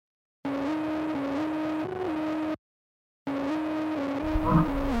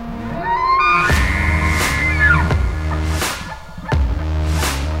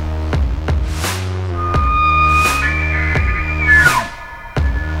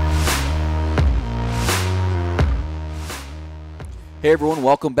Hey everyone,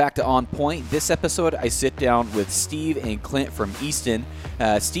 welcome back to On Point. This episode, I sit down with Steve and Clint from Easton.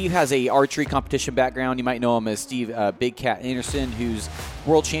 Steve has a archery competition background. You might know him as Steve Big Cat Anderson, who's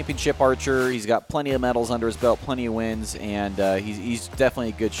world championship archer. He's got plenty of medals under his belt, plenty of wins, and he's definitely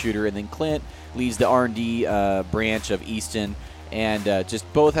a good shooter. And then Clint leads the R&D branch of Easton. And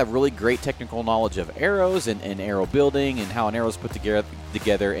just both have really great technical knowledge of arrows and arrow building and how an arrow is put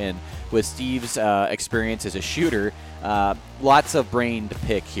together. And with Steve's experience as a shooter, lots of brain to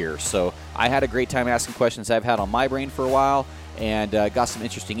pick here. So I had a great time asking questions I've had on my brain for a while, and got some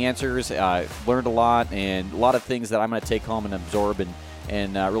interesting answers. Learned a lot, and a lot of things that I'm going to take home and absorb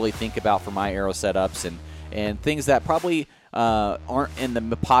and really think about for my arrow setups and things that probably aren't in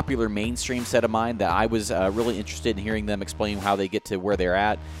the popular mainstream set of mind that I was really interested in hearing them explain how they get to where they're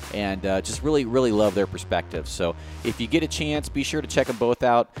at, and just really love their perspective. So if you get a chance, be sure to check them both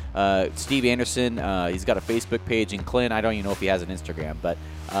out. Steve Anderson, he's got a Facebook page, and Clint, I don't even know if he has an Instagram, but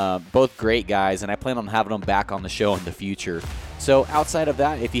both great guys, and I plan on having them back on the show in the future. So outside of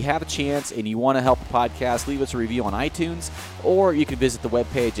that, if you have a chance and you want to help the podcast, leave us a review on iTunes, or you can visit the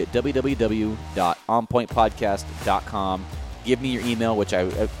webpage at www.onpointpodcast.com. Give me your email, which I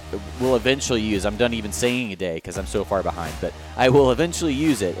will eventually use. I'm done even saying a day because I'm so far behind, but I will eventually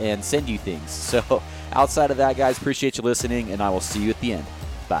use it and send you things. So outside of that, guys, appreciate you listening, and I will see you at the end.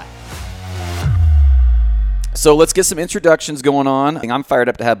 Bye. So let's get some introductions going on. I'm fired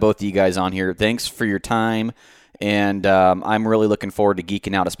up to have both of you guys on here. Thanks for your time, and I'm really looking forward to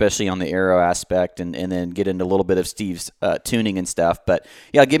geeking out, especially on the arrow aspect, and then get into a little bit of Steve's tuning and stuff. But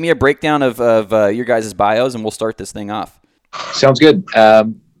yeah, give me a breakdown of your guys' bios, and we'll start this thing off. Sounds good.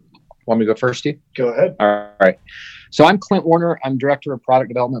 Want me to go first, Steve? Go ahead. All right. So I'm Clint Warner. I'm Director of Product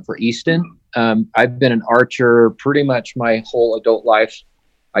Development for Easton. I've been an archer pretty much my whole adult life.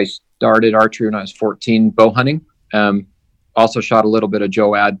 I started archery when I was 14, bow hunting. Also shot a little bit of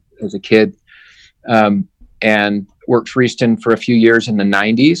JOAD as a kid, and worked for Easton for a few years in the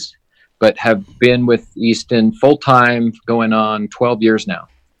 90s, but have been with Easton full-time going on 12 years now.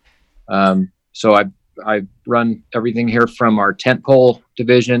 So I run everything here from our tent pole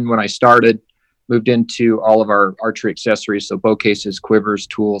division. When I started, moved into all of our archery accessories, so bow cases, quivers,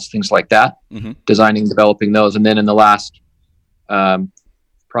 tools, things like that, designing, developing those. And then in the last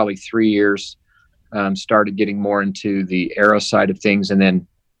probably 3 years, started getting more into the arrow side of things, and then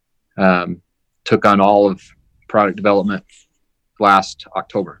took on all of product development last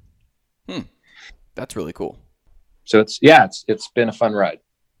October. That's really cool. So it's been a fun ride.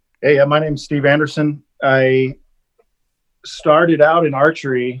 Hey, my name's Steve Anderson. I started out in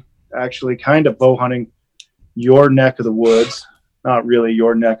archery, actually kind of bow hunting your neck of the woods. Not really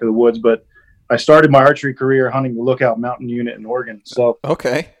your neck of the woods, but I started my archery career hunting the Lookout Mountain Unit in Oregon. So,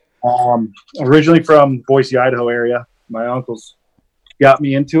 okay. Originally from Boise, Idaho area. My uncles got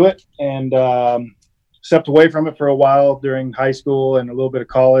me into it, and stepped away from it for a while during high school and a little bit of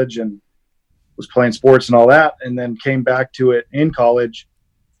college, and was playing sports and all that, and then came back to it in college.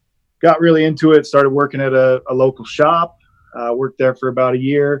 Got really into it, started working at a local shop, worked there for about a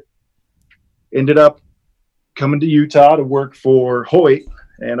year, ended up coming to Utah to work for Hoyt,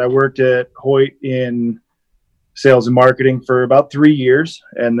 and I worked at Hoyt in sales and marketing for about 3 years,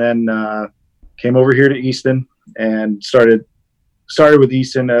 and then came over here to Easton and started with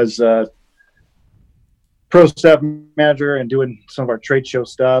Easton as a pro staff manager and doing some of our trade show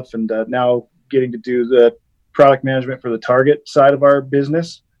stuff, and now getting to do the product management for the Target side of our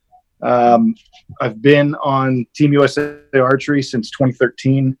business. I've been on Team USA Archery since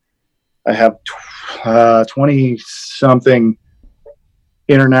 2013. I have 20-something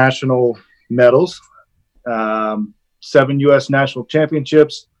international medals, 7 U.S. national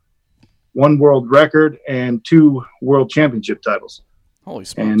championships, 1 world record, and 2 world championship titles. Holy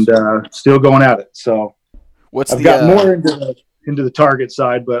smokes. And still going at it. So I've got more into the Target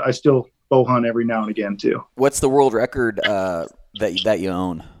side, but I still bow hunt every now and again too. What's the world record that you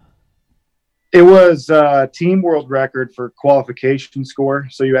own? It was team world record for qualification score.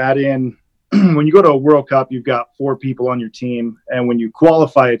 So you add in, when you go to a World Cup, you've got 4 people on your team. And when you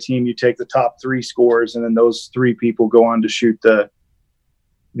qualify a team, you take the top 3 scores, and then those 3 people go on to shoot the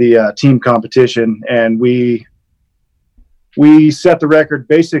team competition. And we set the record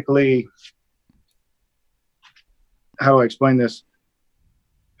basically, how do I explain this?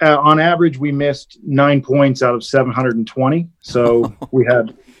 On average, we missed 9 points out of 720. So we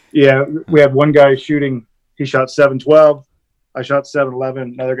had one guy shooting, he shot 712. I shot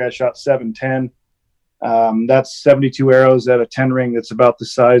 711. Another guy shot 710. That's 72 arrows at a 10 ring. That's about the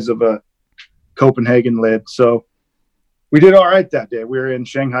size of a Copenhagen lid. So we did all right that day. We were in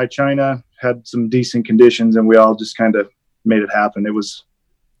Shanghai, China, had some decent conditions, and we all just kind of made it happen. It was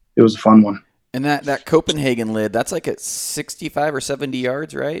a fun one. And that Copenhagen lid, that's like at 65 or 70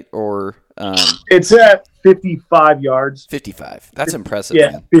 yards, right? Or it's at 55 yards. 55. That's impressive.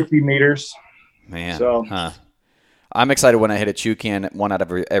 Yeah, man. 50 meters. Man. So, I'm excited when I hit a Chukan at 1 out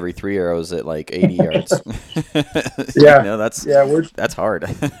of every 3 arrows at like 80 yards. Yeah. That's hard.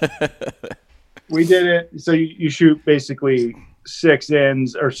 We did it. So you shoot basically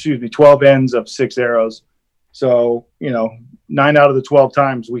 12 ends of 6 arrows. So, 9 out of the 12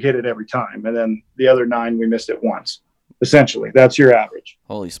 times we hit it every time. And then the other 9, we missed it once. Essentially, that's your average.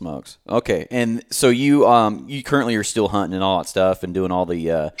 Holy smokes. Okay. And so you currently are still hunting and all that stuff and doing all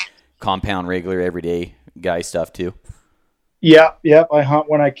the compound, regular, everyday guy stuff too? Yeah. I hunt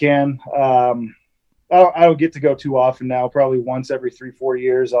when I can. I don't get to go too often now. Probably once every 3-4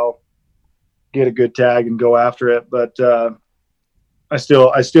 years, I'll get a good tag and go after it. But I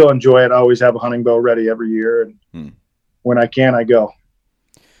still enjoy it. I always have a hunting bow ready every year, and when I can, I go.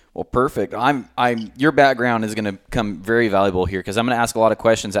 Well, perfect. Your background is going to come very valuable here because I'm going to ask a lot of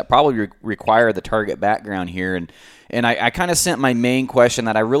questions that probably require the target background here, and I kind of sent my main question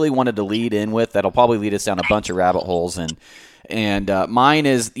that I really wanted to lead in with that'll probably lead us down a bunch of rabbit holes, and mine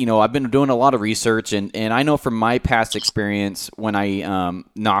is, I've been doing a lot of research, and I know from my past experience when I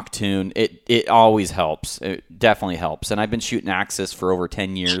Noctune, it always helps. It definitely helps, and I've been shooting Axis for over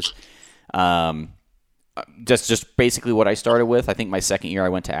 10 years. Just basically what I started with. I think my second year I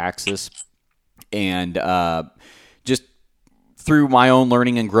went to Axis, and just through my own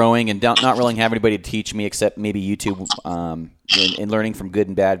learning and growing, and not really have anybody to teach me except maybe YouTube, and learning from good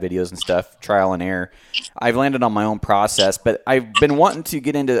and bad videos and stuff, trial and error. I've landed on my own process, but I've been wanting to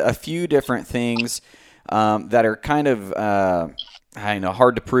get into a few different things that are kind of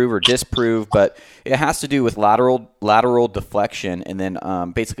hard to prove or disprove, but it has to do with lateral deflection, and then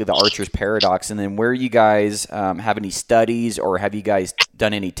basically the archer's paradox, and then where you guys have any studies, or have you guys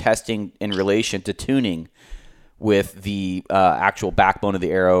done any testing in relation to tuning with the actual backbone of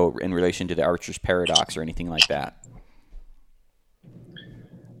the arrow in relation to the archer's paradox or anything like that?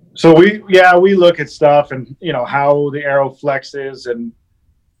 So we look at stuff and how the arrow flexes and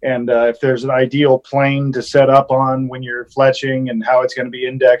if there's an ideal plane to set up on when you're fletching and how it's going to be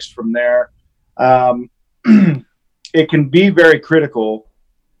indexed from there. It can be very critical.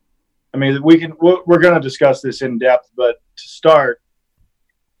 I mean, we're going to discuss this in depth, but to start,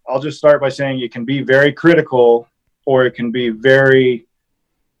 I'll just start by saying it can be very critical, or it can be very,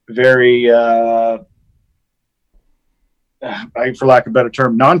 very, for lack of a better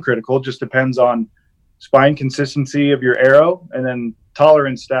term, non-critical. It just depends on spine consistency of your arrow, and then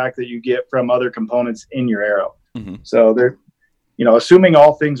tolerance stack that you get from other components in your arrow. Mm-hmm. So they're, assuming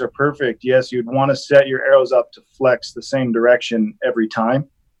all things are perfect, yes, you'd want to set your arrows up to flex the same direction every time.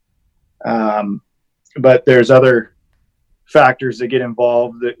 But there's other factors that get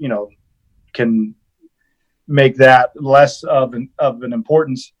involved that, can make that less of an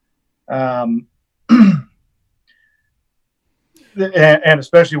importance. And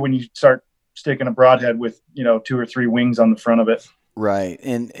especially when you start sticking a broadhead with, 2 or 3 wings on the front of it. Right.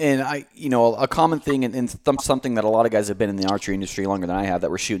 And I, a common thing and something that a lot of guys have been in the archery industry longer than I have,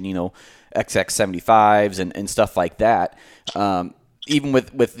 that were shooting, XX75s and stuff like that. Even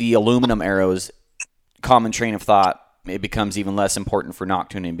with the aluminum arrows, common train of thought, it becomes even less important for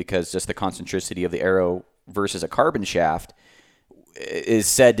noctuning because just the concentricity of the arrow versus a carbon shaft is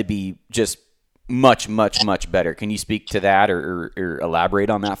said to be just much, much, much better. Can you speak to that or elaborate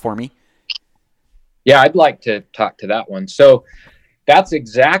on that for me? Yeah, I'd like to talk to that one. So that's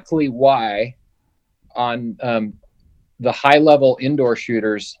exactly why on the high-level indoor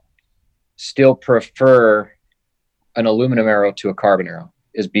shooters still prefer an aluminum arrow to a carbon arrow,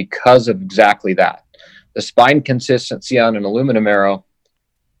 is because of exactly that. The spine consistency on an aluminum arrow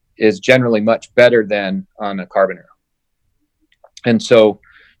is generally much better than on a carbon arrow. And so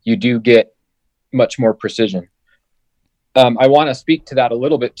you do get much more precision. I want to speak to that a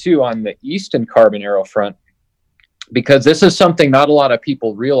little bit too on the Easton carbon arrow front, because this is something not a lot of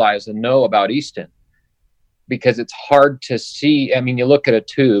people realize and know about Easton, because it's hard to see. I mean, you look at a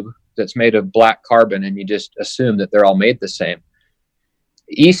tube that's made of black carbon and you just assume that they're all made the same.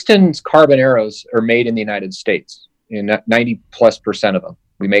 Easton's carbon arrows are made in the United States, 90+% of them.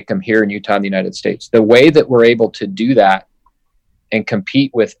 We make them here in Utah, in the United States. The way that we're able to do that and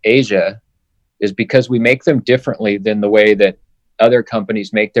compete with Asia is because we make them differently than the way that other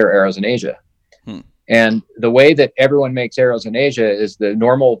companies make their arrows in Asia. And the way that everyone makes arrows in Asia is the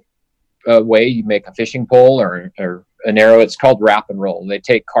normal way you make a fishing pole or an arrow. It's called wrap and roll. They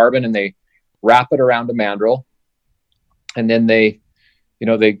take carbon and they wrap it around a mandrel, and then they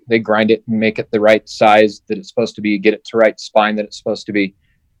they grind it and make it the right size that it's supposed to be, get it to right spine that it's supposed to be,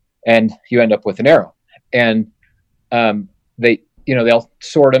 and you end up with an arrow. And they'll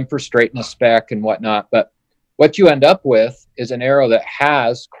sort them for straightness, spec, and whatnot. But what you end up with is an arrow that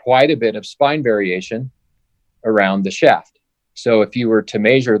has quite a bit of spine variation around the shaft. So if you were to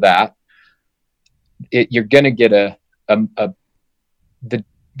measure that, you're going to get the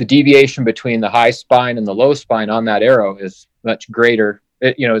deviation between the high spine and the low spine on that arrow is much greater,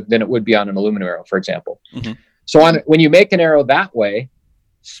 than it would be on an aluminum arrow, for example. Mm-hmm. So when you make an arrow that way,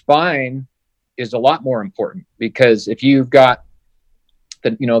 spine is a lot more important, because if you've got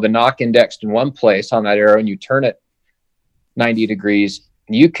the knock indexed in one place on that arrow and you turn it 90 degrees,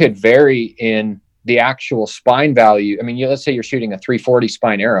 you could vary in the actual spine value. I mean, let's say you're shooting a 340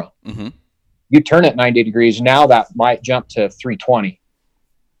 spine arrow. Mm-hmm. You turn it 90 degrees, now that might jump to 320.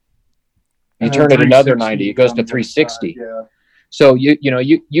 You turn it another 90, it goes to 360. Yeah. So you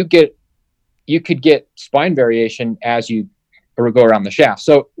could get spine variation as you go around the shaft.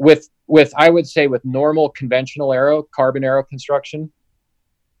 So with I would say with normal conventional arrow, carbon arrow construction,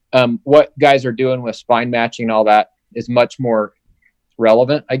 what guys are doing with spine matching and all that is much more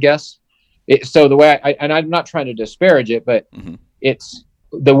relevant, I guess. So the way I'm not trying to disparage it, but mm-hmm. It's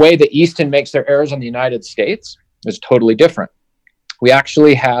the way that Easton makes their arrows in the United States is totally different. We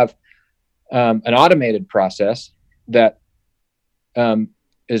actually have an automated process that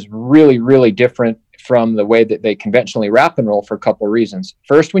is really, really different from the way that they conventionally wrap and roll for a couple of reasons.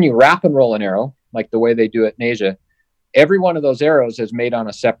 First, when you wrap and roll an arrow, like the way they do it in Asia, every one of those arrows is made on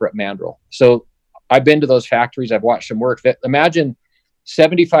a separate mandrel. So I've been to those factories. I've watched them work. Imagine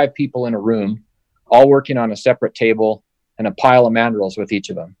 75 people in a room, all working on a separate table and a pile of mandrels with each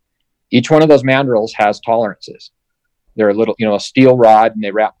of them. Each one of those mandrels has tolerances. They're a little, a steel rod, and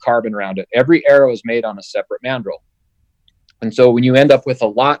they wrap carbon around it. Every arrow is made on a separate mandrel. And so when you end up with a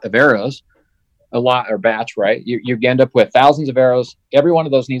lot of arrows, or batch, right? You end up with thousands of arrows. Every one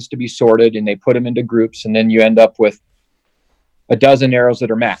of those needs to be sorted, and they put them into groups. And then you end up with a dozen arrows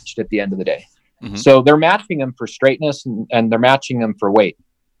that are matched at the end of the day. Mm-hmm. So they're matching them for straightness and they're matching them for weight.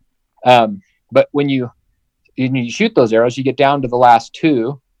 But when you shoot those arrows, you get down to the last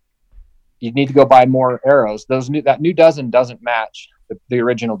two, you need to go buy more arrows. That new dozen doesn't match the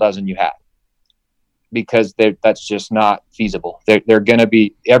original dozen you had, because that's just not feasible. They're going to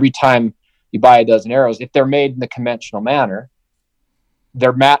be, every time you buy a dozen arrows, if they're made in the conventional manner,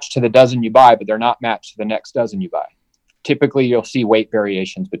 they're matched to the dozen you buy, but they're not matched to the next dozen you buy. Typically, you'll see weight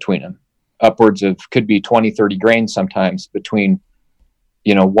variations between them, upwards of, could be 20, 30 grains sometimes between,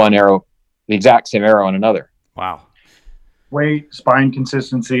 one arrow, the exact same arrow and another. Wow. Weight, spine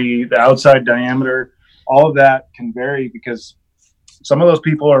consistency, the outside diameter, all of that can vary, because some of those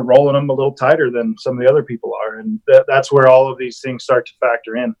people are rolling them a little tighter than some of the other people are. And that's where all of these things start to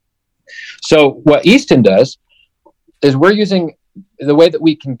factor in. So what Easton does is we're using the way that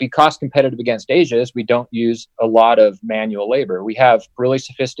we can be cost competitive against Asia is we don't use a lot of manual labor. We have really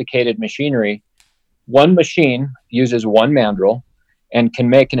sophisticated machinery. One machine uses one mandrel and can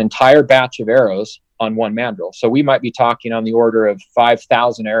make an entire batch of arrows on one mandrel. So we might be talking on the order of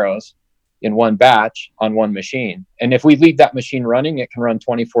 5,000 arrows in one batch on one machine. And if we leave that machine running, it can run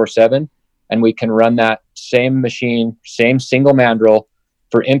 24/7, and we can run that same machine, same single mandrel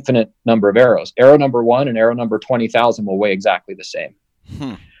for infinite number of arrows. Arrow number 1 and arrow number 20,000 will weigh exactly the same.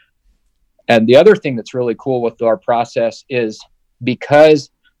 And the other thing that's really cool with our process is,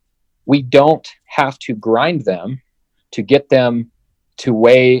 because we don't have to grind them to get them to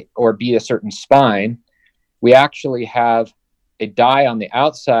weigh or be a certain spine, we actually have a die on the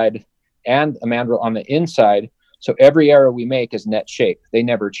outside and a mandrel on the inside. So every arrow we make is net shape. They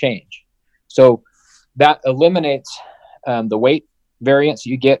never change. So that eliminates the weight variance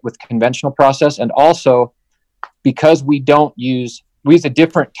you get with conventional process. And also, because we use a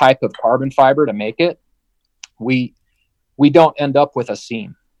different type of carbon fiber to make it, we don't end up with a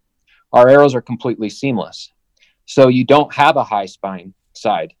seam. Our arrows are completely seamless. So you don't have a high spine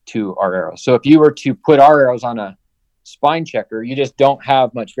side to our arrows. So if you were to put our arrows on a spine checker, you just don't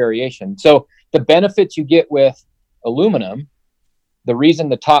have much variation. So the benefits you get with aluminum, the reason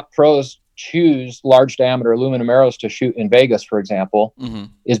the top pros choose large diameter aluminum arrows to shoot in Vegas, for example,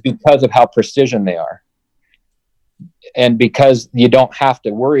 is because of how precision they are. And because you don't have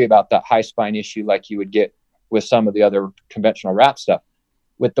to worry about that high spine issue like you would get with some of the other conventional wrap stuff.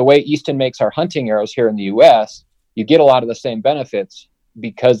 With the way Easton makes our hunting arrows here in the US, you get a lot of the same benefits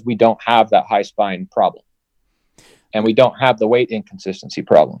because we don't have that high spine problem. And we don't have the weight inconsistency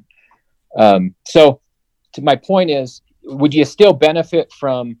problem. So to my point is, would you still benefit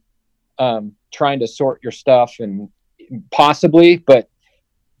from trying to sort your stuff? And possibly, but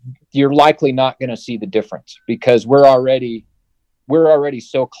you're likely not going to see the difference, because we're already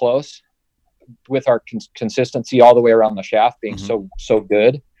so close with our consistency all the way around the shaft being so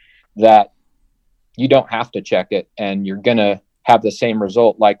good that you don't have to check it, and you're going to have the same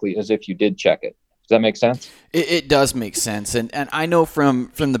result likely as if you did check it. Does that make sense? It does make sense. And I know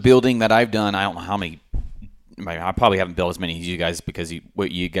from the building that I've done, I don't know how many, I probably haven't built as many as you guys because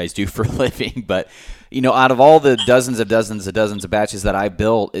what you guys do for a living, but out of all the dozens of batches that I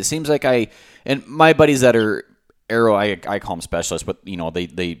built, it seems like and my buddies that are arrow, I call them specialists, but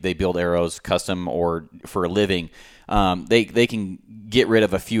they build arrows custom or for a living. They can get rid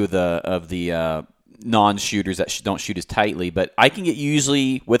of a few of the non-shooters that don't shoot as tightly, but I can get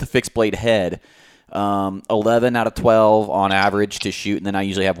usually with a fixed blade head 11 out of 12 on average to shoot, and then I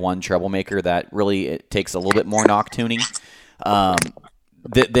usually have one troublemaker that really it takes a little bit more knock tuning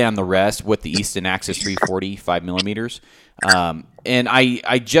than the rest with the Easton Axis 340 5 millimeters. And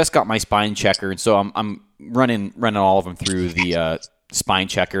I just got my spine checker, and so I'm running all of them through the spine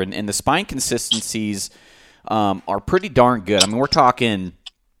checker, and the spine consistencies are pretty darn good. I mean, we're talking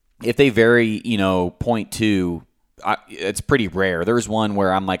if they vary, 0.2. It's pretty rare. There was one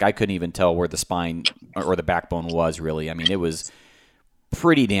where I'm like, I couldn't even tell where the spine or the backbone was really. I mean, it was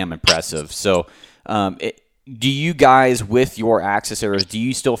pretty damn impressive. So, do you guys, with your Axis arrows, do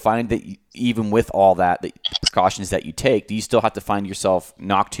you still find that even with all the precautions that you take, do you still have to find yourself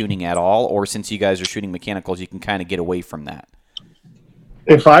knock tuning at all? Or since you guys are shooting mechanicals, you can kind of get away from that?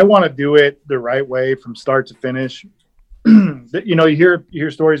 If I want to do it the right way from start to finish, you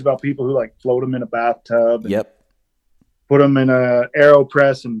hear stories about people who like float them in a bathtub. Yep. Put them in a aero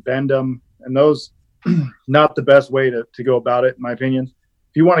press and bend them, and those not the best way to go about it, in my opinion.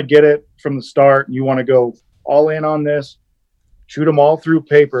 If you want to get it from the start and you want to go all in on this, shoot them all through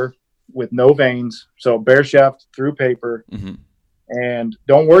paper with no vanes, so bare shaft through paper, and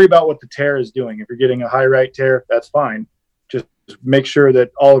don't worry about what the tear is doing. If you're getting a high right tear, that's fine. Just make sure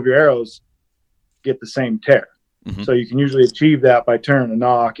that all of your arrows get the same tear. So you can usually achieve that by turning a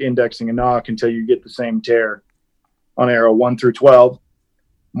knock, indexing a knock until you get the same tear on arrow 1 through 12,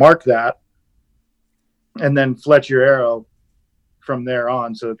 mark that, and then fletch your arrow from there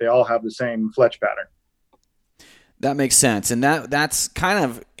on so that they all have the same fletch pattern. That makes sense. And that's kind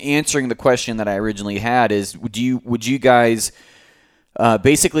of answering the question that I originally had is, would you guys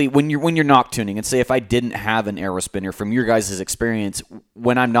basically when you're knock tuning, and say if I didn't have an arrow spinner, from your guys' experience,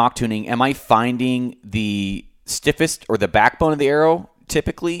 when I'm knock tuning, am I finding the stiffest or the backbone of the arrow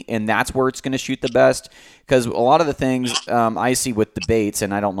typically, and that's where it's going to shoot the best? Because a lot of the things I see with the baits,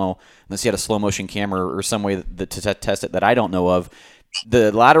 and I don't know unless you had a slow motion camera or some way to test it that I don't know of,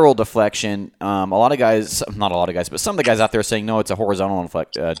 the lateral deflection, not a lot of guys, but some of the guys out there are saying no, it's a horizontal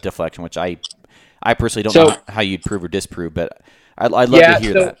deflection, which I personally don't know how you'd prove or disprove, but I'd love to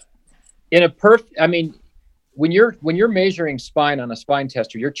hear that. In when you're measuring spine on a spine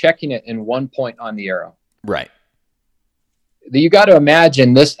tester, you're checking it in one point on the arrow. Right. You got to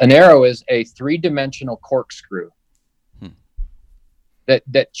imagine an arrow is a 3-dimensional corkscrew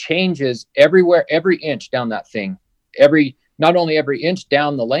that changes everywhere, every inch down that thing, not only every inch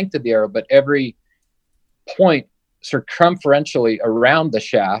down the length of the arrow, but every point circumferentially around the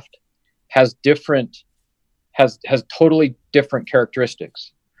shaft has totally different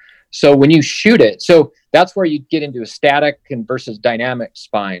characteristics. So when you shoot it, so that's where you get into a static versus dynamic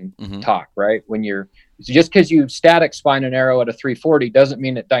spine talk, right? Just because you static spine an arrow at a 340 doesn't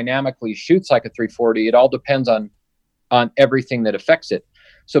mean it dynamically shoots like a 340. It all depends on everything that affects it.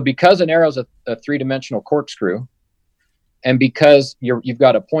 So because an arrow is a 3-dimensional corkscrew, and because you've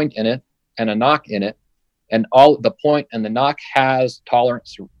got a point in it and a knock in it, and all the point and the knock has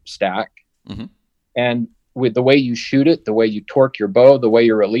tolerance stack, and with the way you shoot it, the way you torque your bow, the way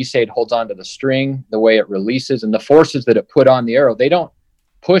your release aid holds onto the string, the way it releases, and the forces that it put on the arrow, they don't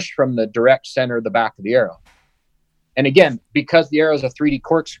push from the direct center of the back of the arrow. And again, because the arrow is a 3D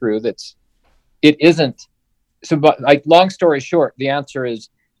corkscrew, it isn't. So, but like, long story short, the answer is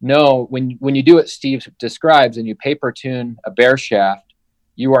no. When you do what Steve describes and you paper tune a bare shaft,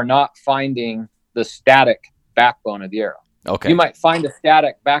 you are not finding the static backbone of the arrow. Okay. You might find a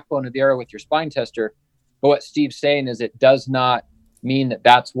static backbone of the arrow with your spine tester, but what Steve's saying is it does not mean that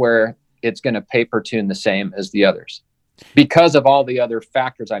that's where it's going to paper tune the same as the others, because of all the other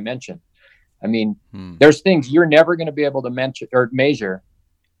factors I mentioned. I mean, there's things you're never going to be able to mention or measure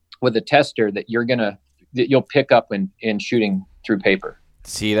with a tester that you'll pick up in shooting through paper.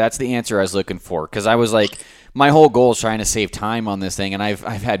 See, that's the answer I was looking for, because I was like, my whole goal is trying to save time on this thing, and I've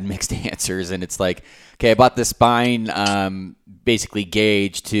had mixed answers, and it's like, okay, I bought the spine basically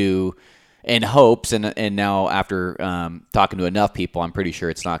gauge to in hopes, and now after talking to enough people, I'm pretty sure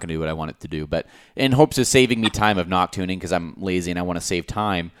it's not going to do what I want it to do. But in hopes of saving me time of Noctuning, because I'm lazy and I want to save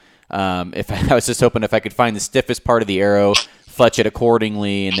time, if I was just hoping if I could find the stiffest part of the arrow, fletch it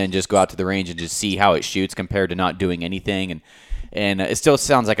accordingly, and then just go out to the range and just see how it shoots compared to not doing anything. And it still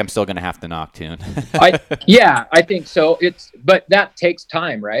sounds like I'm still going to have to Noctune. I think so. But that takes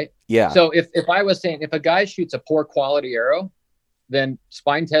time, right? Yeah. So if I was saying, if a guy shoots a poor quality arrow, then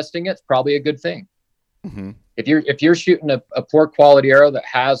spine testing it's probably a good thing. Mm-hmm. If you're shooting a poor quality arrow that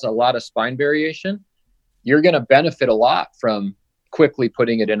has a lot of spine variation, you're going to benefit a lot from quickly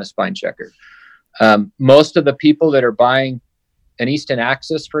putting it in a spine checker. Most of the people that are buying an Easton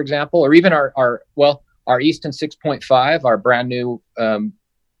Axis, for example, or even our Easton 6.5, our brand new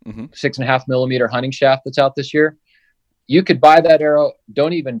 6.5 millimeter hunting shaft that's out this year, you could buy that arrow,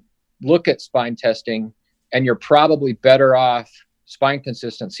 don't even look at spine testing, and you're probably better off spine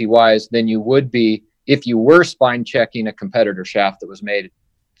consistency wise than you would be if you were spine checking a competitor shaft that was made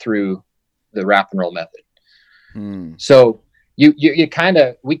through the wrap and roll method. So you kind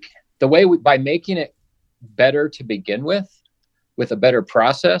of, by making it better to begin with a better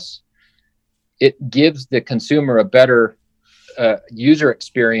process, it gives the consumer a better user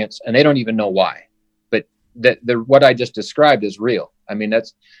experience, and they don't even know why. But what I just described is real. I mean,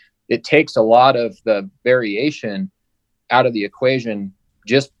 it takes a lot of the variation out of the equation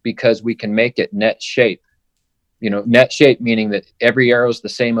just because we can make it net shape. Net shape meaning that every arrow is the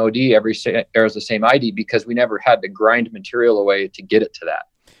same OD, every arrow is the same ID, because we never had to grind material away to get it to that.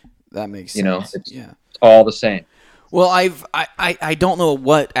 That makes sense. It's all the same. Well, I don't know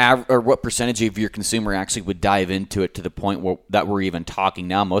what percentage of your consumer actually would dive into it to the point that we're even talking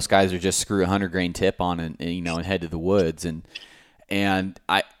now. Most guys are just screw a 100 grain tip on and head to the woods, and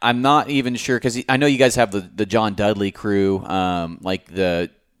I'm not even sure, because I know you guys have the John Dudley crew, like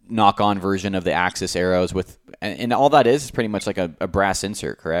the knock-on version of the Axis arrows and all that is pretty much like a brass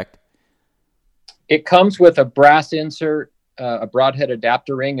insert, correct? It comes with a brass insert, a broadhead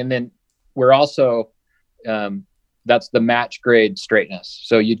adapter ring, and then we're also that's the match grade straightness.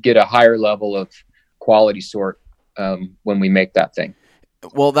 So you'd get a higher level of quality sort when we make that thing.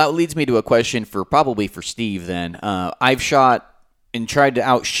 Well, that leads me to a question probably for Steve then. I've shot and tried to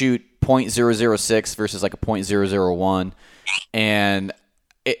outshoot .006 versus like a .001, and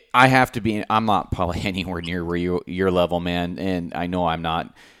I'm not probably anywhere near where your level, man, and I know I'm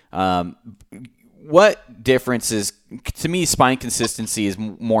not. What differences, to me, spine consistency is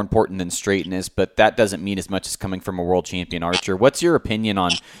more important than straightness, but that doesn't mean as much as coming from a world champion archer. What's your opinion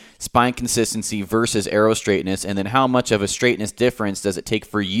on spine consistency versus arrow straightness, and then how much of a straightness difference does it take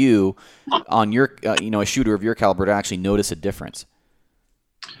for you on your, a shooter of your caliber to actually notice a difference?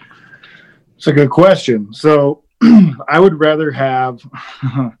 It's a good question. So I would rather have,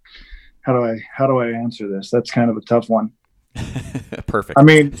 how do I answer this? That's kind of a tough one. Perfect. I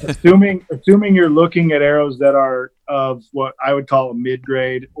mean, assuming you're looking at arrows that are of what I would call a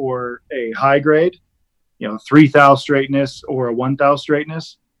mid-grade or a high grade, 3 thou straightness or a 1 thou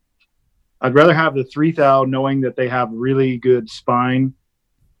straightness, I'd rather have the 3 thou, knowing that they have really good spine,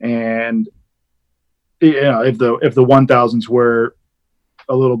 and if the 1000s were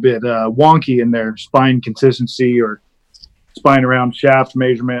a little bit wonky in their spine consistency or spine around shaft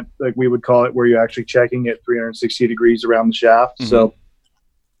measurement, like we would call it, where you're actually checking it 360 degrees around the shaft. Mm-hmm. So,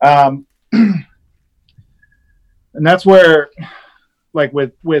 and that's where, like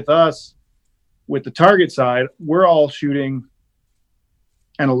with us, with the target side, we're all shooting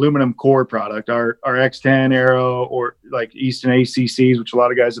an aluminum core product, our X10 arrow, or like Easton ACCs, which a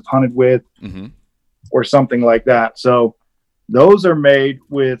lot of guys have hunted with, mm-hmm. or something like that. So those are made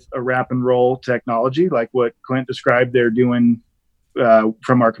with a wrap and roll technology, like what Clint described they're doing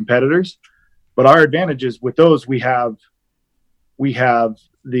from our competitors. But our advantage is with those, we have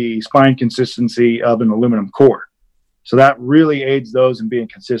the spine consistency of an aluminum core. So that really aids those in being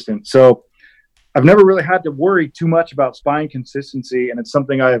consistent. So I've never really had to worry too much about spine consistency, and it's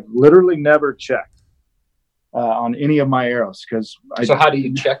something I've literally never checked on any of my arrows. So how do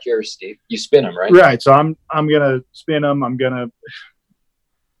you check yours, Steve? You spin them, right? Right. So I'm gonna spin them. I'm gonna,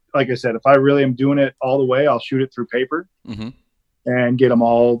 like I said, if I really am doing it all the way, I'll shoot it through paper, mm-hmm. and get them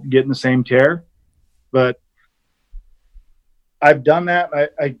all getting the same tear. But I've done that.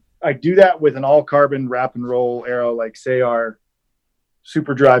 I do that with an all carbon wrap and roll arrow, like say our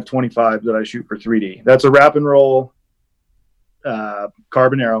Super Drive 25 that I shoot for 3D. That's a wrap and roll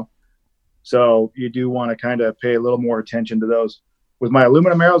carbon arrow. So you do want to kind of pay a little more attention to those. With my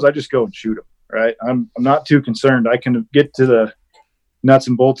aluminum arrows, I just go and shoot them, right? I'm not too concerned. I can get to the nuts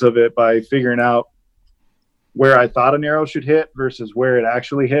and bolts of it by figuring out where I thought an arrow should hit versus where it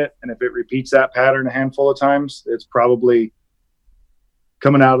actually hit. And if it repeats that pattern a handful of times, it's probably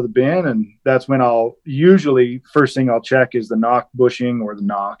coming out of the bin. And that's when first thing I'll check is the nock bushing or the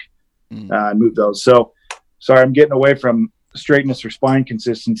nock, and move those. So sorry, I'm getting away from straightness or spine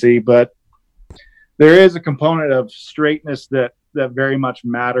consistency, but there is a component of straightness that very much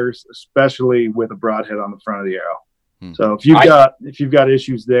matters, especially with a broadhead on the front of the arrow. So if you've got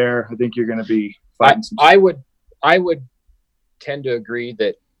issues there, I think you're going to be fighting some. I would tend to agree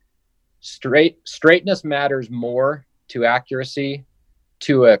that straightness matters more to accuracy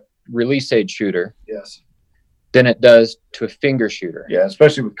to a release aid shooter. Yes. Than it does to a finger shooter. Yeah,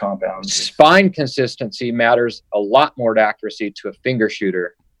 especially with compounds. Spine consistency matters a lot more to accuracy to a finger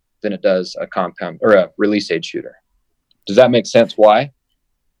shooter than it does a compound or a release aid shooter. Does that make sense? Why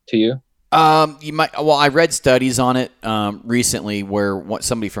to you? You might. Well, I read studies on it recently where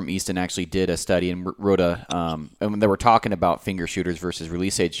somebody from Easton actually did a study and wrote and they were talking about finger shooters versus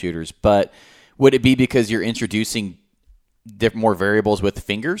release aid shooters. But would it be because you're introducing more variables with the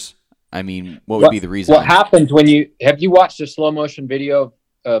fingers? I mean, what would be the reason? What happens have you watched a slow motion video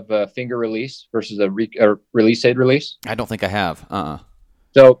of a finger release versus a release aid release? I don't think I have.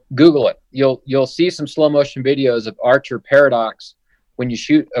 So Google it. You'll see some slow motion videos of archer paradox. When you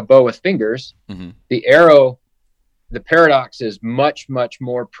shoot a bow with fingers, the paradox is much, much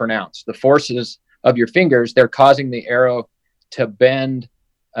more pronounced. The forces of your fingers, they're causing the arrow to bend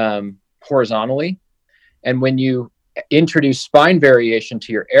horizontally. And when you introduce spine variation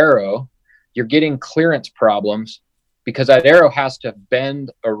to your arrow, you're getting clearance problems because that arrow has to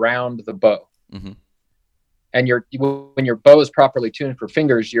bend around the bow. And when your bow is properly tuned for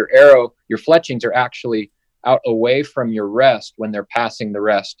fingers, your fletchings are actually out away from your rest when they're passing the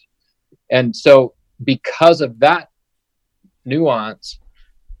rest. And so because of that nuance,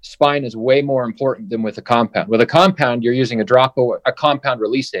 spine is way more important than with a compound. With a compound, you're using a compound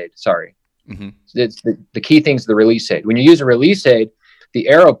release aid. Sorry. It's the key thing is the release aid. When you use a release aid, the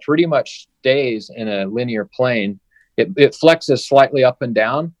arrow pretty much stays in a linear plane. It flexes slightly up and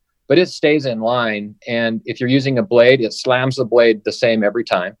down, but it stays in line. And if you're using a blade, it slams the blade the same every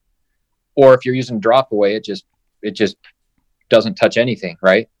time. Or if you're using drop away, it just doesn't touch anything,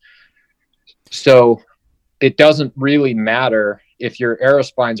 right? So it doesn't really matter if your arrow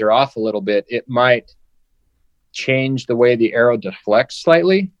spines are off a little bit. It might change the way the arrow deflects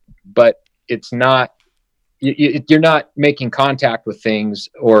slightly, but it's not. You're not making contact with things,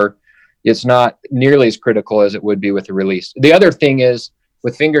 or it's not nearly as critical as it would be with a release. The other thing is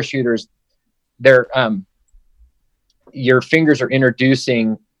with finger shooters, your fingers are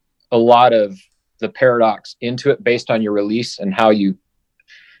introducing a lot of the paradox into it based on your release and how you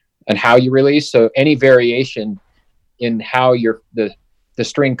release. So any variation in how the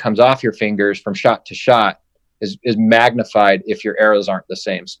string comes off your fingers from shot to shot is magnified if your arrows aren't the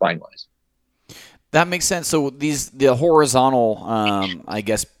same spine wise. That makes sense. So the horizontal, I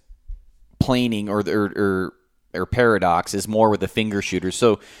guess, planing or paradox is more with the finger shooter.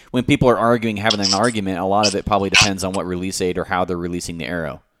 So when people are having an argument, a lot of it probably depends on what release aid or how they're releasing the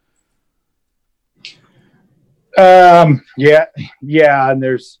arrow. Yeah. And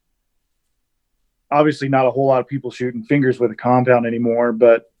there's obviously not a whole lot of people shooting fingers with a compound anymore,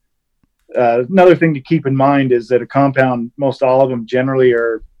 but another thing to keep in mind is that a compound, most all of them generally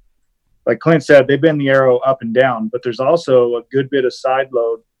are, like Clint said, they bend the arrow up and down, but there's also a good bit of side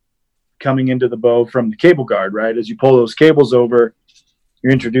load coming into the bow from the cable guard, right? As you pull those cables over,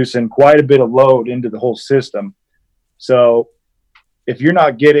 you're introducing quite a bit of load into the whole system. So if you're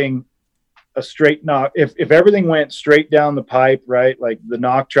not getting a straight nock, if everything went straight down the pipe, right, like the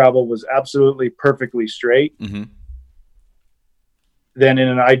nock travel was absolutely perfectly straight, then in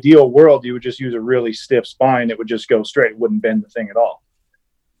an ideal world you would just use a really stiff spine. It would just go straight, it wouldn't bend the thing at all.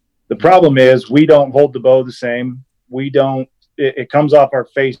 The problem is we don't hold the bow the same. It comes off our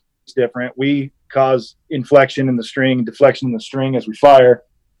face different. We cause inflection in the string, deflection in the string as we fire.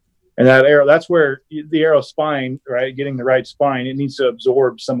 And that arrow, that's where the arrow spine, right, getting the right spine, it needs to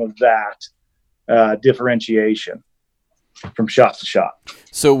absorb some of that differentiation from shot to shot.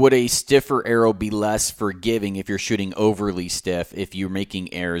 So would a stiffer arrow be less forgiving if you're shooting overly stiff, if you're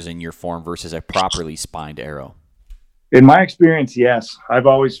making errors in your form versus a properly spined arrow? In my experience, yes. I've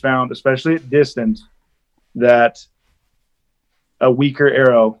always found, especially at distance, that a weaker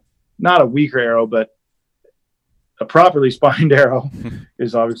arrow, not a weaker arrow, but a properly spined arrow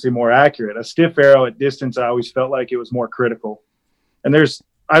is obviously more accurate. A stiff arrow at distance, I always felt like it was more critical. And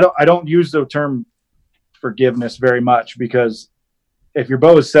I don't use the term forgiveness very much, because if your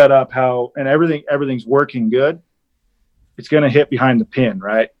bow is set up and everything's working good, it's going to hit behind the pin,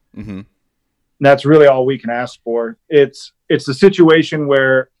 right? that's really all we can ask for. It's the situation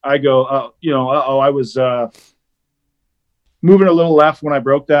where I go, I was moving a little left when I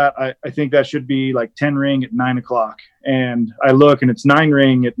broke that. I think that should be like 10 ring at 9 o'clock. And I look and it's 9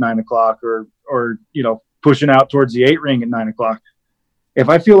 ring at 9 o'clock or pushing out towards the 8 ring at 9 o'clock. If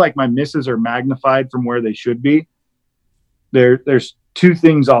I feel like my misses are magnified from where they should be, there's two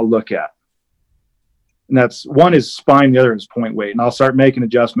things I'll look at. And that's one is spine, the other is point weight. And I'll start making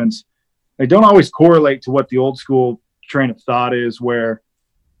adjustments. They don't always correlate to what the old school train of thought is, where,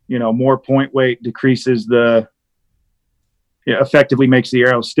 more point weight decreases effectively makes the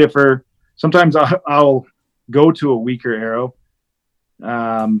arrow stiffer. Sometimes I'll go to a weaker arrow.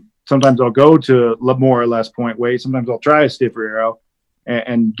 Sometimes I'll go to more or less point weight. Sometimes I'll try a stiffer arrow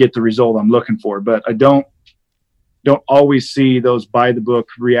and get the result I'm looking for. But I don't always see those by the book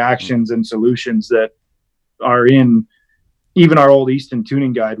reactions and solutions that are in even our old Easton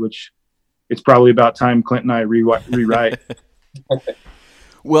tuning guide, which it's probably about time Clint and I rewrite.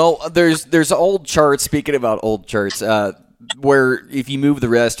 Well, there's old charts, speaking about old charts, where if you move the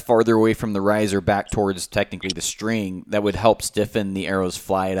rest farther away from the riser back towards technically the string, that would help stiffen the arrows,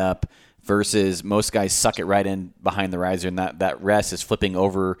 fly it up, versus most guys suck it right in behind the riser, and that rest is flipping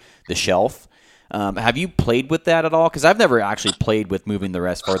over the shelf. Have you played with that at all? Because I've never actually played with moving the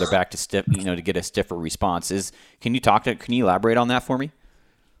rest farther back to stiff, to get a stiffer response. Can you elaborate on that for me?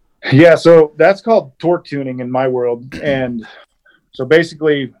 Yeah, so that's called torque tuning in my world. And so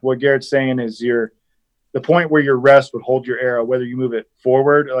basically what Garrett's saying is the point where your rest would hold your arrow, whether you move it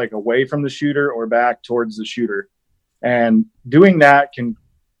forward, like away from the shooter, or back towards the shooter. And doing that can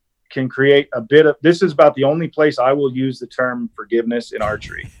create a bit of, this is about the only place I will use the term forgiveness in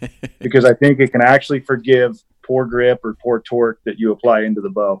archery, because I think it can actually forgive poor grip or poor torque that you apply into the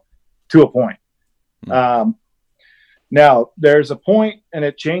bow to a point. Now there's a point, and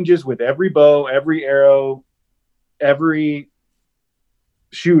it changes with every bow, every arrow, every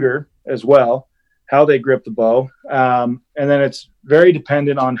shooter as well, how they grip the bow. And then it's very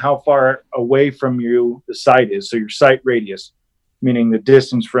dependent on how far away from you the sight is. So your sight radius, meaning the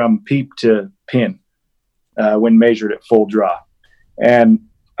distance from peep to pin when measured at full draw. And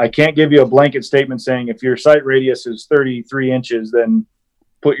I can't give you a blanket statement saying if your sight radius is 33 inches, then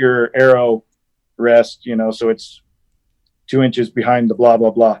put your arrow rest, so it's 2 inches behind the blah,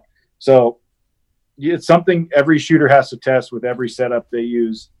 blah, blah. So it's something every shooter has to test with every setup they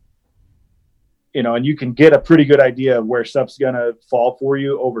use, and you can get a pretty good idea of where stuff's going to fall for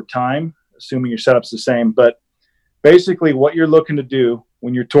you over time, assuming your setup's the same. But basically what you're looking to do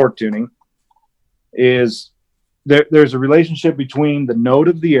when you're torque tuning is there's a relationship between the node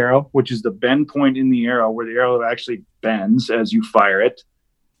of the arrow, which is the bend point in the arrow where the arrow actually bends as you fire it.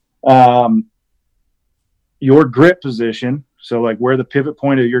 Your grip position, so like where the pivot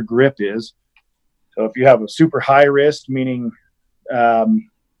point of your grip is. So if you have a super high wrist, meaning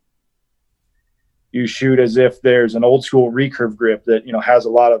you shoot as if there's an old school recurve grip that, has a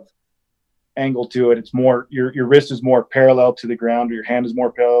lot of angle to it. It's more, your wrist is more parallel to the ground, or your hand is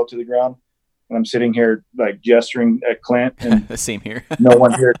more parallel to the ground. And I'm sitting here like gesturing at Clint, and the same here. No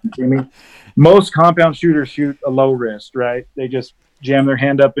one here can see me. Most compound shooters shoot a low wrist, right? They just jam their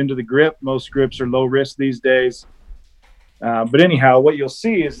hand up into the grip. Most grips are low wrist these days. But anyhow, what you'll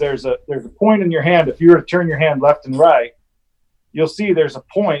see is there's a point in your hand. If you were to turn your hand left and right, you'll see there's a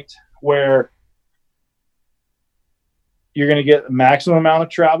point where you're going to get the maximum amount of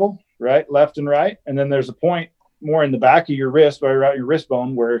travel, right, left and right. And then there's a point more in the back of your wrist, right around your wrist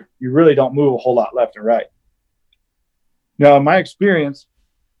bone, where you really don't move a whole lot left and right. Now, in my experience,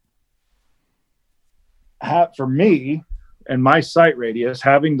 for me and my sight radius,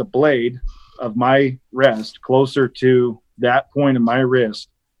 having the blade of my rest closer to that point in my wrist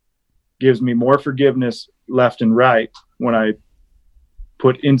gives me more forgiveness left and right when I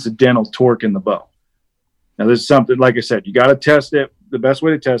put incidental torque in the bow. Now, this is something, like I said, you got to test it. The best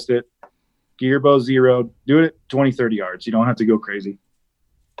way to test it, get your bow zeroed, do it at 20, 30 yards. You don't have to go crazy.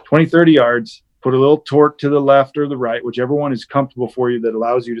 20, 30 yards, put a little torque to the left or the right, whichever one is comfortable for you that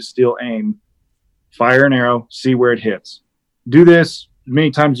allows you to still aim, fire an arrow, see where it hits. Do this as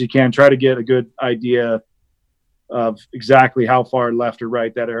many times as you can. Try to get a good idea of exactly how far left or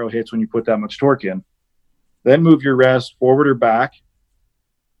right that arrow hits when you put that much torque in. Then move your rest forward or back.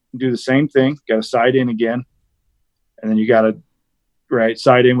 Do the same thing. Got to side in again. And then you got to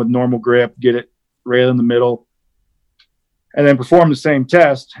side in with normal grip, get it rail in the middle, and then perform the same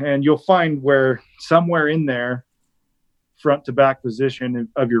test. And you'll find where somewhere in there, front to back position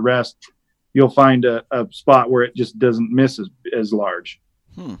of your rest, you'll find a spot where it just doesn't miss as large.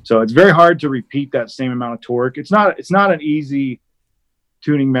 So it's very hard to repeat that same amount of torque. It's not an easy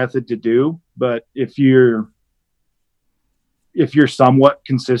tuning method to do, but if you're somewhat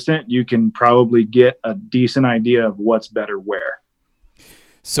consistent, you can probably get a decent idea of what's better where.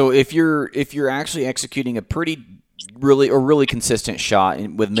 So if you're actually executing a really consistent shot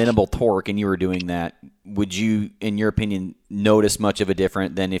with minimal torque, and you were doing that, would you, in your opinion, notice much of a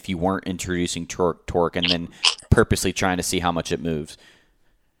difference than if you weren't introducing torque and then purposely trying to see how much it moves?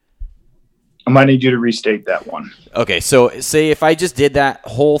 I might need you to restate that one. Okay, so say if I just did that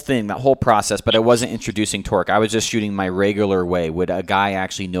whole thing, that whole process, but I wasn't introducing torque, I was just shooting my regular way, would a guy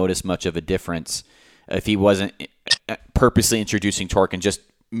actually notice much of a difference if he wasn't purposely introducing torque and just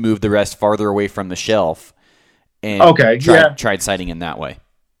moved the rest farther away from the shelf and tried sighting in that way?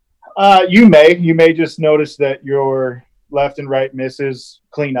 You may just notice that your left and right misses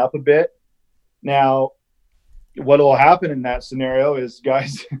clean up a bit. Now, what will happen in that scenario is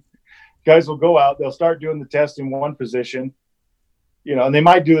guys will go out, they'll start doing the test in one position, and they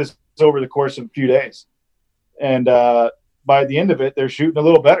might do this over the course of a few days. And by the end of it, they're shooting a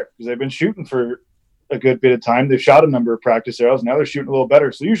little better because they've been shooting for a good bit of time. They've shot a number of practice arrows. Now they're shooting a little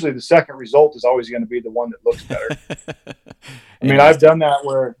better. So usually the second result is always going to be the one that looks better. I mean, I've done that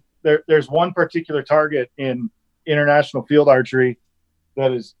where there's one particular target in international field archery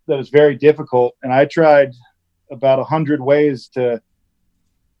that is very difficult. And I tried about 100 ways to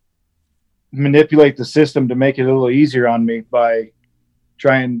manipulate the system to make it a little easier on me by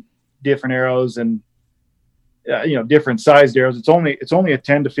trying different arrows and different sized arrows. It's only a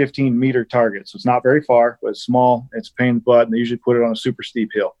 10 to 15 meter target, so it's not very far, but it's small. It's a pain in the butt, and they usually put it on a super steep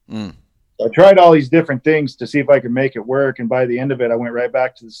hill. So I tried all these different things to see if I could make it work, and by the end of it, I went right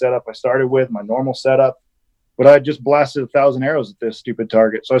back to the setup I started with, my normal setup. But I just blasted 1,000 arrows at this stupid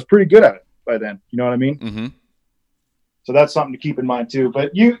target, so I was pretty good at it by then. You know what I mean? Mm-hmm. So that's something to keep in mind too.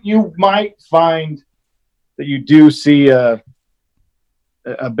 But you might find that you do see a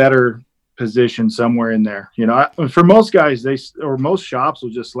better position somewhere in there. For most guys, most shops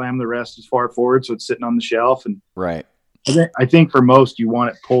will just slam the rest as far forward so it's sitting on the shelf. And right. I think for most, you want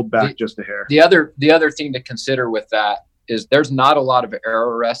it pulled back just a hair. The other thing to consider with that is there's not a lot of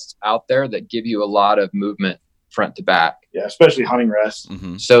arrow rests out there that give you a lot of movement front to back. Yeah, especially hunting rests.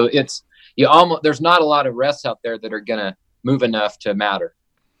 Mm-hmm. So there's not a lot of rests out there that are going to move enough to matter.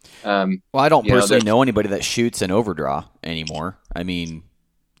 Well, I don't personally know anybody that shoots an overdraw anymore. I mean,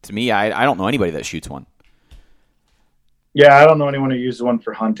 to me, I don't know anybody that shoots one. Yeah, I don't know anyone who uses one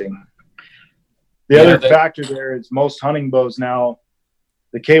for hunting. The other factor there is most hunting bows now,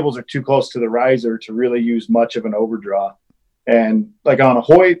 the cables are too close to the riser to really use much of an overdraw. And like on a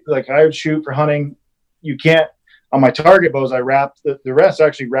Hoyt, like I would shoot for hunting, you can't. On my target bows, I wrap the rest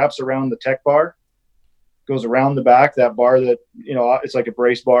actually wraps around the tech bar, goes around the back, that bar that, it's like a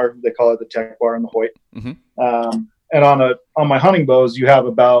brace bar. They call it the tech bar in the Hoyt. Mm-hmm. And on my hunting bows, you have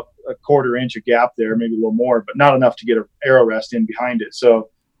about a 1/4 inch of gap there, maybe a little more, but not enough to get an arrow rest in behind it. So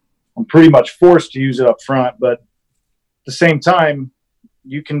I'm pretty much forced to use it up front. But at the same time,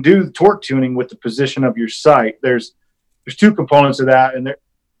 you can do the torque tuning with the position of your sight. There's two components of that, and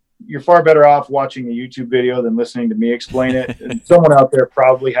you're far better off watching a YouTube video than listening to me explain it. And someone out there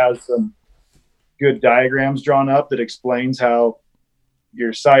probably has some good diagrams drawn up that explains how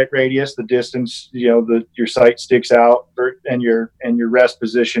your sight radius, the distance, your sight sticks out, and your rest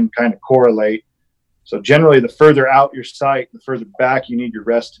position kind of correlate. So generally, the further out your sight, the further back you need your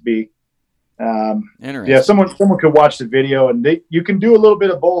rest to be. Interesting. Yeah, someone could watch the video, and you can do a little bit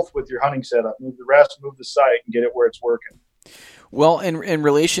of both with your hunting setup. Move the rest, move the sight, and get it where it's working. Well, in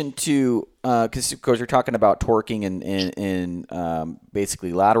relation to, because of course we're talking about torquing and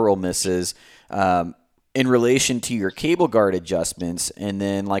basically lateral misses, in relation to your cable guard adjustments, and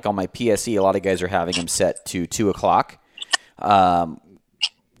then like on my PSE, a lot of guys are having them set to 2 o'clock.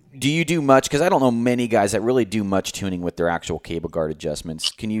 Do you do much? Because I don't know many guys that really do much tuning with their actual cable guard adjustments.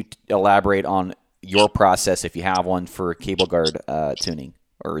 Can you elaborate on your process if you have one for cable guard tuning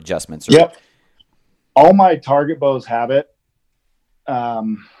or adjustments? Yep. All my target bows have it.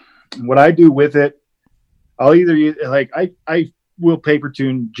 What I do with it, I'll either I will paper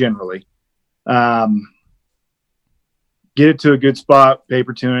tune generally. Get it to a good spot,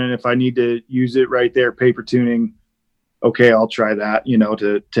 paper tune it. If I need to use it right there, paper tuning, okay, I'll try that,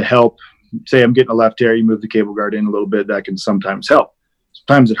 to help. Say I'm getting a left hair, you move the cable guard in a little bit, that can sometimes help.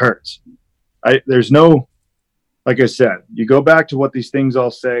 Sometimes it hurts. There's no, like I said, you go back to what these things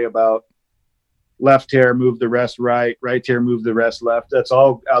all say about left hair, move the rest right, right hair, move the rest left. That's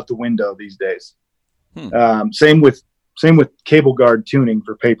all out the window these days. Same with cable guard tuning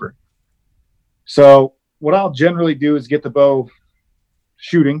for paper. So what I'll generally do is get the bow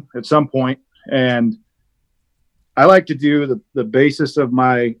shooting at some point, and I like to do the basis of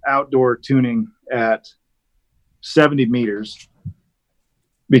my outdoor tuning at 70 meters,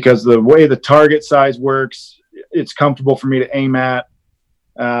 because the way the target size works, it's comfortable for me to aim at.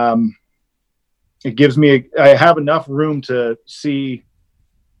 It gives me, I have enough room to see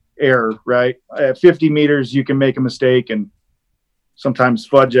error, right? At 50 meters, you can make a mistake and sometimes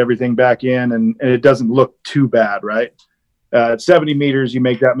fudge everything back in, and it doesn't look too bad, right? At 70 meters, you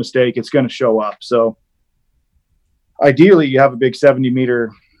make that mistake, it's going to show up. So ideally, you have a big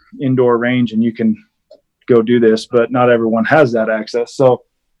 70-meter indoor range and you can go do this, but not everyone has that access. So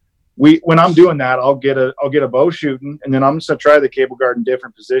when I'm doing that, I'll get a bow shooting, and then I'm just going to try the cable guard in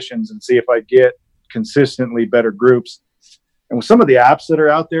different positions and see if I get consistently better groups. And with some of the apps that are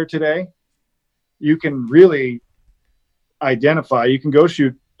out there today, you can really identify. You can go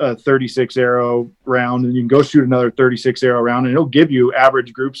shoot a 36 arrow round, and you can go shoot another 36 arrow round, and it'll give you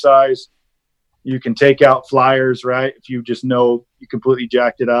average group size. You can take out flyers, right? If you just know you completely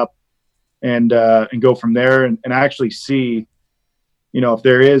jacked it up, and go from there and actually see, if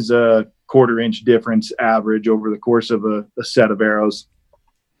there is a 1/4 inch difference average over the course of a set of arrows.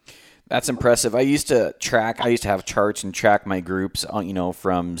 That's impressive. I used to have charts and track my groups,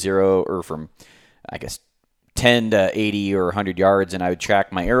 from 0 or from, I guess, 10 to 80 or 100 yards, and I would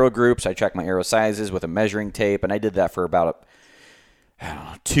track my arrow groups. I track my arrow sizes with a measuring tape, and I did that for about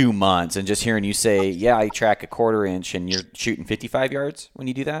 2 months. And just hearing you say, yeah, I track a 1/4 inch, and you're shooting 55 yards when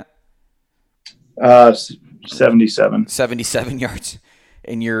you do that? 77 yards,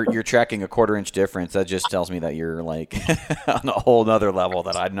 and you're tracking a 1/4 inch difference. That just tells me that you're like on a whole nother level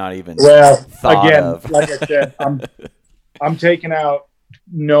that I've not even thought of. Like I said, I'm taking out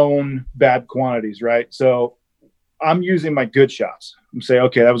known bad quantities, right? So I'm using my good shots. I'm saying,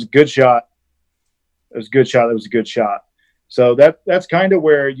 okay, that was a good shot. That was a good shot. That was a good shot. So that's kind of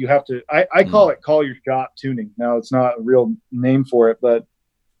where you have to, I call it call your shot tuning. Now, it's not a real name for it, but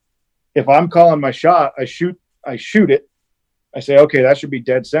if I'm calling my shot, I shoot it. I say, okay, that should be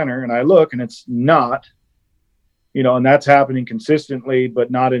dead center. And I look and it's not, and that's happening consistently,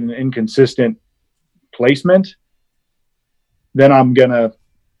 but not in an inconsistent placement. Then I'm going to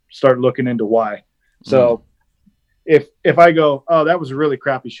start looking into why. So if I go, oh, that was a really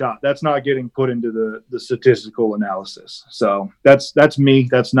crappy shot, that's not getting put into the statistical analysis. So that's me.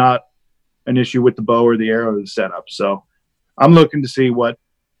 That's not an issue with the bow or the arrow or the setup. So I'm looking to see what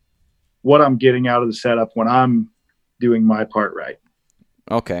I'm getting out of the setup when I'm doing my part right.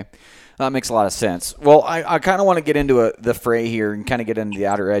 Okay. That makes a lot of sense. Well, I kind of want to get into the fray here and kind of get into the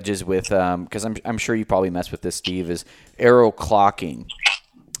outer edges with, because I'm sure you probably mess with this, Steve, is arrow clocking.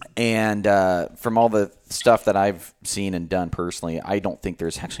 And from all the stuff that I've seen and done personally, I don't think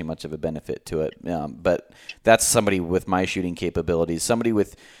there's actually much of a benefit to it. But that's somebody with my shooting capabilities, somebody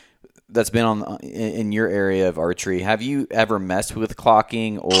that's been in your area of archery. Have you ever messed with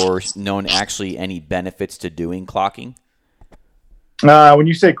clocking or known actually any benefits to doing clocking? When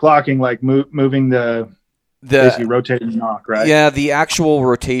you say clocking, like moving the basically rotating the nock, right? Yeah, the actual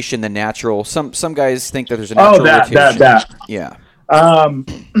rotation, the natural. Some guys think that there's a natural rotation. That. Yeah.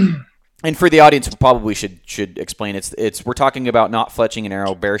 And for the audience, we probably should explain. It's we're talking about not fletching an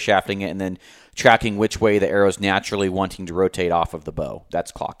arrow, bare shafting it, and then tracking which way the arrow's naturally wanting to rotate off of the bow.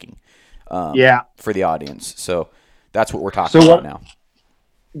 That's clocking. For the audience. So that's what we're talking about now.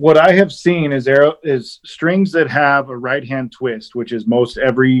 What I have seen is strings that have a right-hand twist, which is most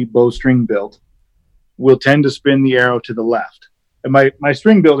every bowstring built, will tend to spin the arrow to the left. And my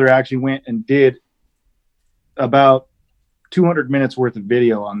string builder actually went and did about 200 minutes worth of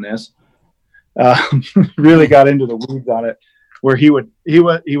video on this. Really got into the weeds on it, where he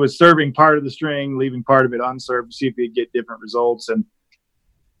was serving part of the string, leaving part of it unserved to see if he'd get different results. And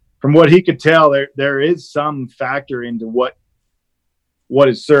from what he could tell, there is some factor into what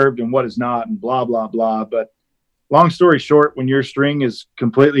is served and what is not, and blah, blah, blah. But long story short, when your string is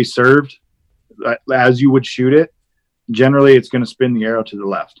completely served as you would shoot it, generally it's going to spin the arrow to the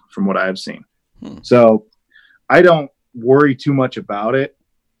left from what I have seen. So I don't worry too much about it,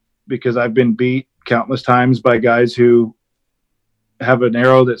 because I've been beat countless times by guys who have an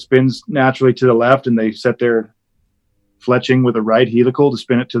arrow that spins naturally to the left and they set their fletching with a right helical to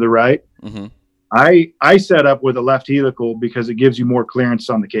spin it to the right. Mm-hmm. I set up with a left helical because it gives you more clearance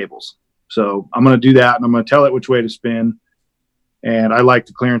on the cables. So I'm going to do that, and I'm going to tell it which way to spin. And I like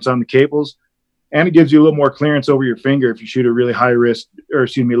the clearance on the cables, and it gives you a little more clearance over your finger if you shoot a really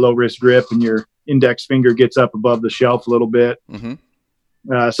low wrist grip and your index finger gets up above the shelf a little bit.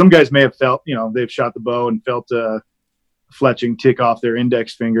 Mm-hmm. Some guys may have felt, they've shot the bow and felt fletching tick off their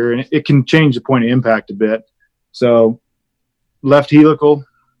index finger, and it can change the point of impact a bit. So left helical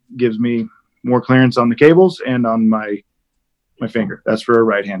gives me more clearance on the cables and on my finger. That's for a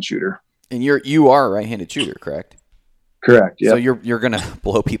right-hand shooter. And you are a right-handed shooter, correct? Correct. Yeah. So you're gonna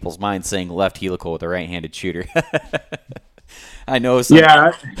blow people's minds saying left helical with a right-handed shooter. I know.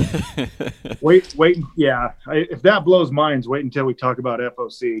 Yeah. Wait. Yeah. If that blows minds, wait until we talk about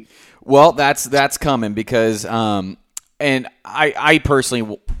FOC. Well, that's coming because, and I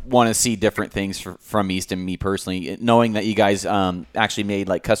personally want to see different things from Easton. Me personally, knowing that you guys actually made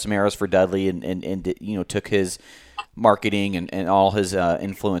like custom arrows for Dudley and took his marketing and all his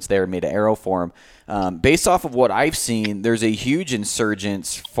influence there and made an arrow for him. Based off of what I've seen, there's a huge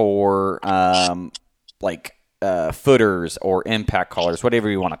insurgence for footers or impact collars, whatever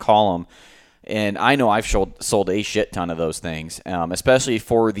you want to call them. And I know I've sold a shit ton of those things, especially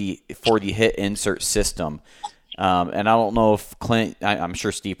for the hit insert system. And I don't know if Clint, I'm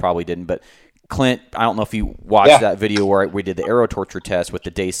sure Steve probably didn't, but Clint, I don't know if you watched that video where we did the arrow torture test with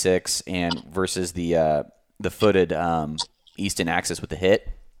the Day 6 and versus the footed Easton Axis with the hit.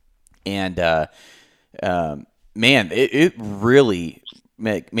 And man, it really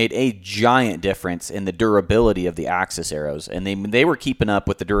made a giant difference in the durability of the Axis arrows, and they were keeping up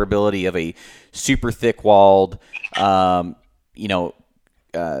with the durability of a super thick-walled,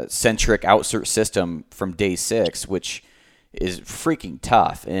 centric outsert system from Day 6, which is freaking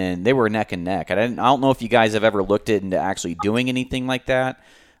tough, and they were neck and neck. I don't know if you guys have ever looked into actually doing anything like that,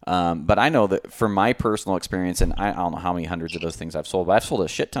 but I know that from my personal experience, and I don't know how many hundreds of those things I've sold, but I've sold a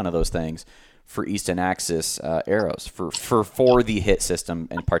shit ton of those things for Easton Axis arrows for the hit system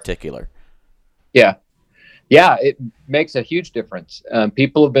in particular. Yeah, it makes a huge difference.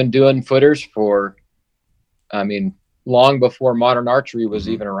 People have been doing footers for, long before modern archery was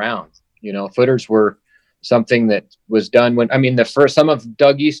even around. Footers were something that was done when, some of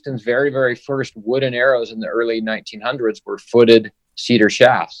Doug Easton's very, very first wooden arrows in the early 1900s were footed cedar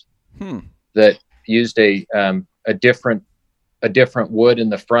shafts that used a different wood in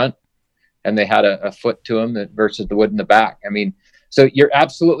the front, and they had a foot to them versus the wood in the back. So you're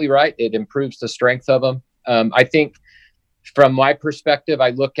absolutely right. It improves the strength of them. I think from my perspective, I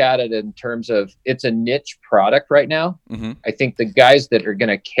look at it in terms of it's a niche product right now. Mm-hmm. I think the guys that are going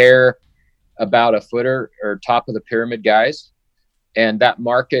to care about a footer are top of the pyramid guys. And that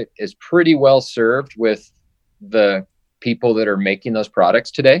market is pretty well served with the people that are making those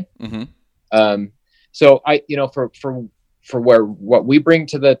products today. Mm-hmm. So for what we bring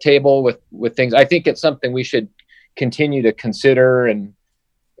to the table with things, I think it's something we should continue to consider and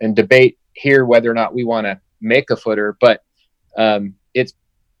debate here whether or not we want to make a footer. But it's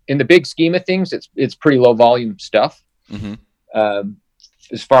in the big scheme of things, it's pretty low volume stuff. Mm-hmm.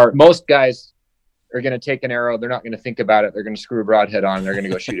 Most guys are going to take an arrow, they're not going to think about it, they're going to screw a broadhead on, and they're going to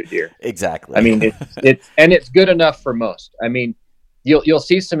go shoot a deer. Exactly. It's good enough for most. You'll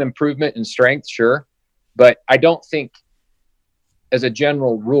see some improvement in strength, sure, but I don't think, as a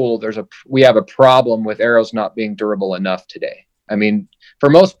general rule, we have a problem with arrows not being durable enough today. For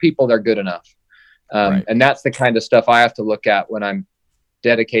most people, they're good enough. Right. And that's the kind of stuff I have to look at when I'm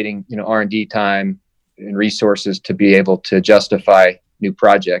dedicating, R&D time and resources to be able to justify new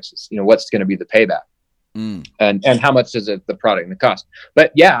projects. It's, what's going to be the payback and how much is it the product and the cost.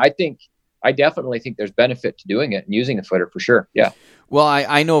 But yeah, I definitely think there's benefit to doing it and using a footer for sure. Yeah. Well,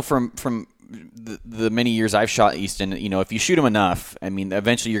 I know from the many years I've shot Easton, if you shoot them enough,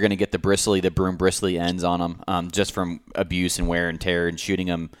 eventually you're going to get the broom bristly ends on them, just from abuse and wear and tear and shooting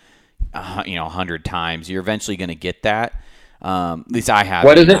them, 100 times. You're eventually going to get that. At least I have.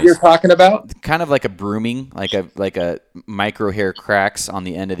 What is it you're talking about? Kind of like a brooming, like a micro hair cracks on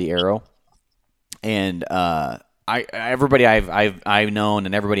the end of the arrow. And everybody I've known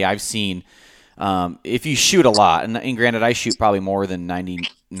and everybody I've seen, if you shoot a lot, and granted I shoot probably more than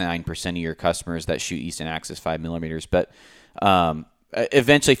 99% of your customers that shoot Easton Axis 5mm, but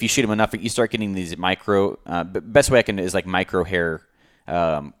eventually if you shoot them enough, you start getting these micro. Best way I can is like micro hair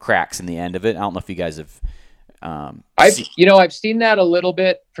cracks in the end of it. I don't know if you guys have. I've seen that a little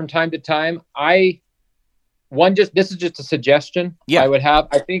bit from time to time. This is just a suggestion. Yeah. I would have.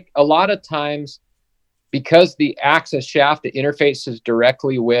 I think a lot of times, because the Axis shaft, it interfaces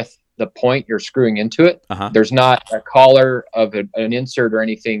directly with the point you're screwing into it. Uh-huh. There's not a collar of an insert or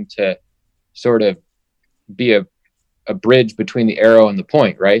anything to sort of be a bridge between the arrow and the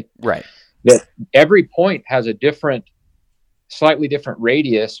point, right? Right. That every point has a slightly different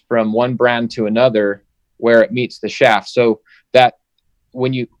radius from one brand to another where it meets the shaft. So that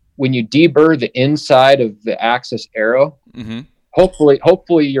when you deburr the inside of the Axis arrow, mm-hmm.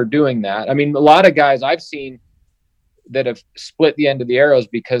 hopefully you're doing that. A lot of guys I've seen that have split the end of the arrows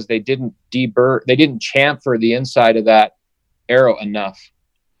because they didn't chamfer the inside of that arrow enough.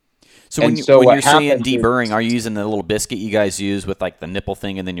 So And when, so when what you're saying happens is- deburring, are you using the little biscuit you guys use with like the nipple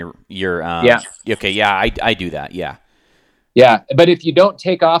thing, and then your Yeah. Okay, yeah, I do that. Yeah. Yeah, but if you don't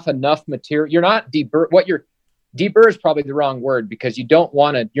take off enough material, you're not deburr. Deburr is probably the wrong word, because you don't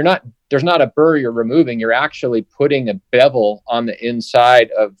want to. There's not a burr you're removing. You're actually putting a bevel on the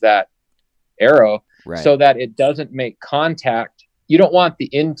inside of that arrow, Right. so that it doesn't make contact. You don't want the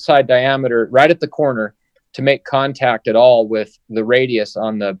inside diameter right at the corner to make contact at all with the radius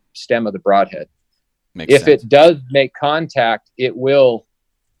on the stem of the broadhead. Makes If sense. it does make contact, it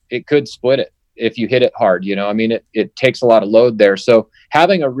could split it if you hit it hard. I mean, it takes a lot of load there. So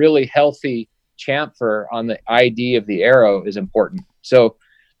having a really healthy chamfer on the ID of the arrow is important. So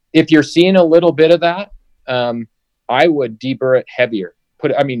if you're seeing a little bit of that, I would deburr it heavier.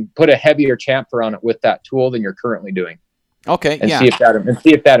 Put a heavier chamfer on it with that tool than you're currently doing. Okay. And Yeah. see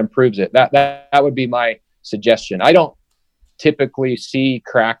if that improves it. That would be my suggestion. I don't typically see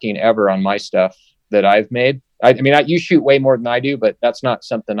cracking ever on my stuff that I've made. You shoot way more than I do, but that's not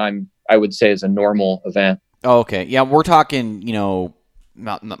something I would say is a normal event. Oh, okay. Yeah, we're talking,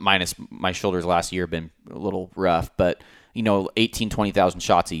 not minus my shoulders last year have been a little rough, but 18, 20,000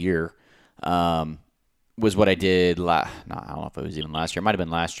 shots a year was what I did. No, I don't know if it was even last year. It might have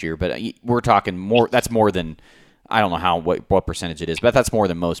been last year, but we're talking more. That's more than, I don't know what percentage it is, but that's more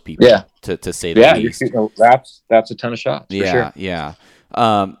than most people. Yeah. To say the Yeah, least. that's a ton of shots. For sure. Yeah.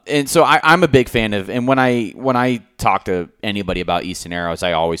 And so I'm a big fan of, and when I talk to anybody about Easton arrows,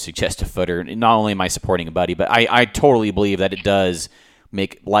 I always suggest a footer. Not only am I supporting a buddy, but I totally believe that it does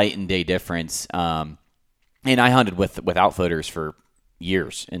make light and day difference. And I hunted without footers for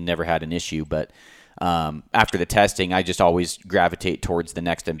years and never had an issue. But after the testing, I just always gravitate towards the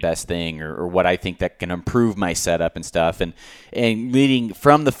next and best thing, or what I think that can improve my setup and stuff. And leading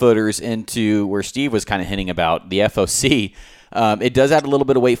from the footers into where Steve was kind of hinting about the FOC. It does add a little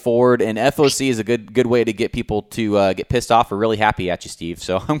bit of weight forward, and FOC is a good way to get people to get pissed off or really happy at you, Steve.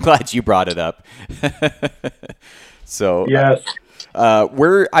 So I'm glad you brought it up. So Yes.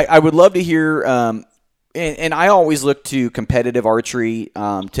 I would love to hear, and I always look to competitive archery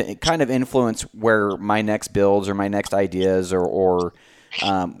to kind of influence where my next builds or my next ideas or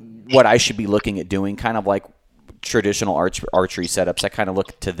what I should be looking at doing, kind of like traditional archery setups. I kind of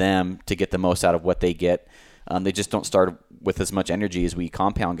look to them to get the most out of what they get. They just don't start with as much energy as we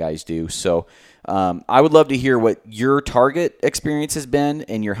compound guys do. So I would love to hear what your target experience has been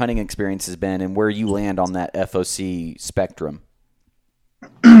and your hunting experience has been, and where you land on that FOC spectrum.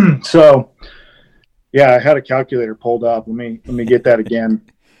 So, yeah, I had a calculator pulled up. Let me get that again.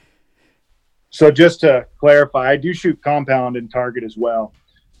 So just to clarify, I do shoot compound and target as well,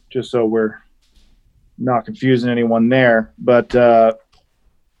 just so we're not confusing anyone there. But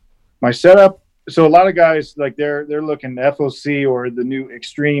my setup, so a lot of guys, like they're looking FOC or the new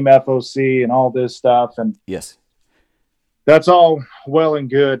extreme FOC and all this stuff. And Yes. that's all well and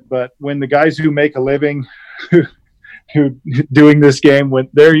good. But when the guys who make a living who doing this game, when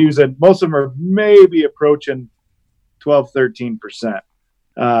they're using, most of them are maybe approaching 12, 13%.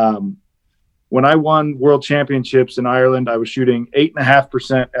 When I won world championships in Ireland, I was shooting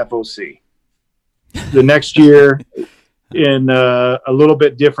 8.5% FOC. The next year, in a little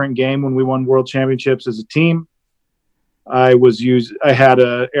bit different game, when we won world championships as a team, I had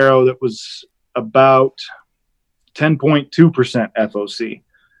an arrow that was about 10.2% FOC.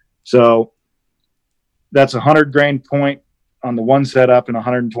 So that's 100 grain point on the one setup and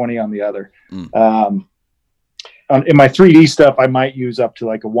 120 on the other. In my 3D stuff, I might use up to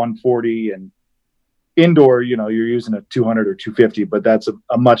like a 140, and indoor, you're using a 200 or 250, but that's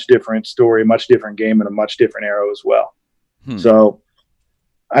a much different story, a much different game, and a much different arrow as well. So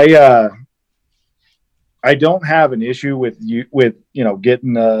I don't have an issue with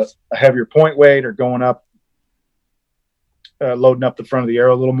getting a heavier point weight or going up, loading up the front of the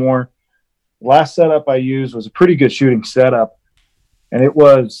arrow a little more. The last setup I used was a pretty good shooting setup, and it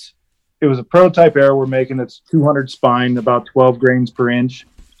was a prototype arrow we're making. It's 200 spine, about 12 grains per inch,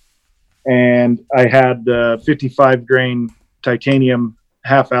 and I had the 55 grain titanium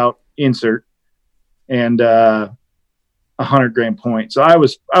half out insert and 100 grain point. So I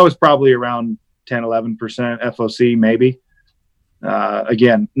was probably around 10, 11% FOC, maybe.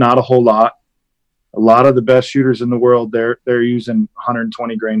 Again, not a whole lot. A lot of the best shooters in the world, they're using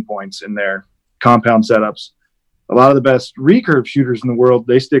 120 grain points in their compound setups. A lot of the best recurve shooters in the world,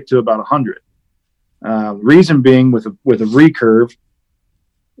 they stick to about 100. Reason being, with a recurve,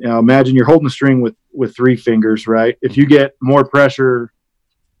 imagine you're holding a string with 3 fingers, right? If you get more pressure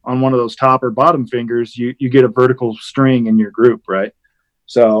on one of those top or bottom fingers, you get a vertical string in your group, right?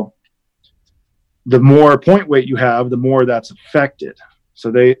 So the more point weight you have, the more that's affected. So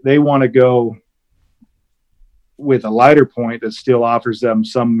they want to go with a lighter point that still offers them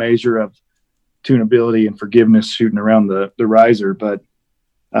some measure of tunability and forgiveness shooting around the riser. But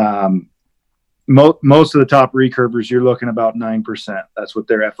most of the top recurvers, you're looking about 9%. That's what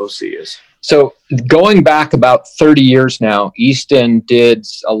their FOC is. So going back about 30 years now, Easton did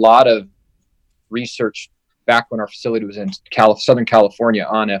a lot of research back when our facility was in Southern California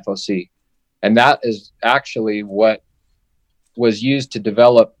on FOC. And that is actually what was used to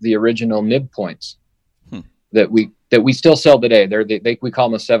develop the original nib points that we still sell today. We call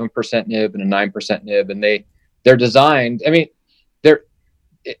them a 7% nib and a 9% nib, and they're designed. I mean,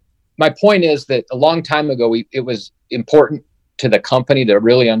 my point is that a long time ago, it was important to the company to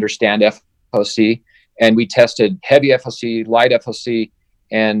really understand FOC, and we tested heavy FOC, light FOC,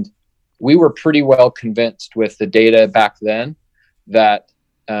 and we were pretty well convinced with the data back then that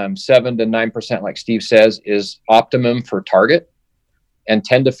 7 to 9%, like Steve says, is optimum for target, and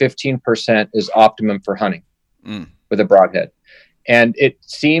 10 to 15% is optimum for hunting with a broadhead. And it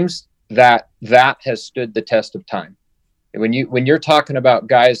seems that has stood the test of time. When you're talking about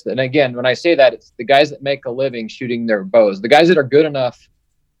guys that, and again, when I say that, it's the guys that make a living shooting their bows, the guys that are good enough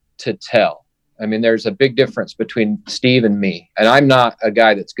to tell. I mean, there's a big difference between Steve and me, and I'm not a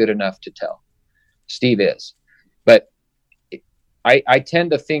guy that's good enough to tell. Steve is. But I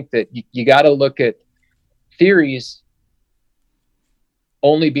tend to think that you got to look at theories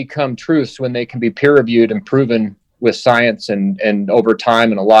only become truths when they can be peer reviewed and proven with science and over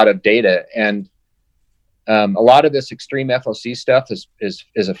time and a lot of data. And a lot of this extreme FOC stuff is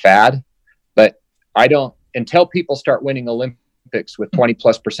a fad, but I don't, until people start winning Olympics with 20+%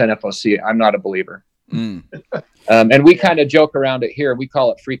 FOC, I'm not a believer. And we kind of joke around it here. We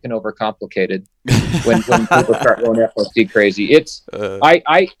call it freaking overcomplicated when people start going FOC crazy. It's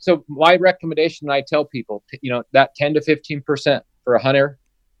so my recommendation, I tell people, that 10 to 15% for a hunter,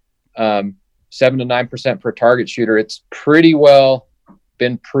 7 to 9% for a target shooter. It's pretty well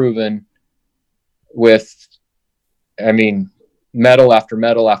been proven with, I mean, metal after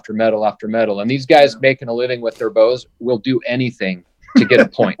metal after metal after metal. And these guys making a living with their bows will do anything to get a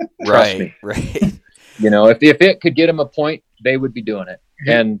point. Trust me. Right. If it could get them a point, they would be doing it.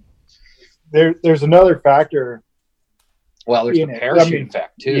 And there's another factor. Well, there's a parachute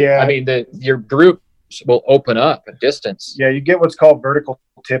effect too. Yeah. I mean, your groups will open up a distance. Yeah, you get what's called vertical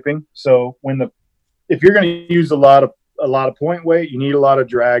tipping. So if you're going to use a lot of point weight, you need a lot of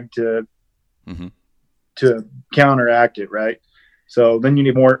drag to counteract it, right? So then you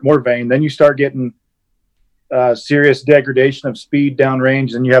need more vane. Then you start getting serious degradation of speed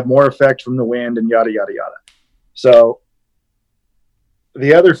downrange, and you have more effect from the wind and yada yada yada. So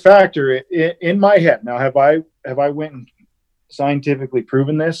the other factor in my head now, have I went and scientifically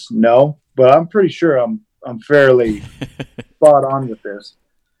proven this? No, but I'm pretty sure I'm fairly spot on with this.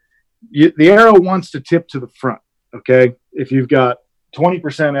 The arrow wants to tip to the front. Okay, if you've got 20%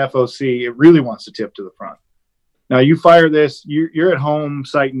 FOC, it really wants to tip to the front. Now you fire this, you're at home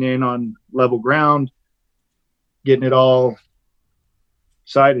sighting in on level ground, getting it all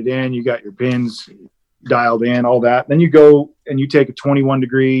sighted in, you got your pins dialed in, all that. Then you go and you take a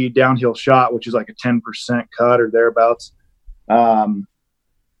 21-degree downhill shot, which is like a 10% cut or thereabouts, at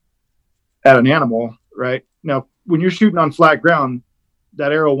an animal, right? Now, when you're shooting on flat ground,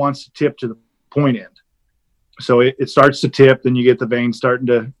 that arrow wants to tip to the point end. So it starts to tip, then you get the vane starting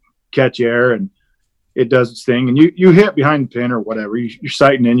to catch air, and it does its thing. And you hit behind the pin or whatever. You're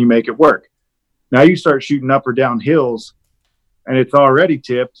sighting in, you make it work. Now you start shooting up or down hills, and it's already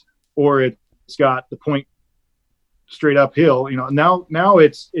tipped, or it's got the point straight uphill. Now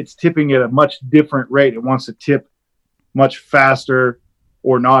it's tipping at a much different rate. It wants to tip much faster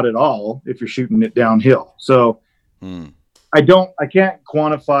or not at all if you're shooting it downhill. So I can't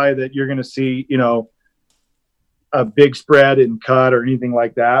quantify that you're going to see, a big spread in cut or anything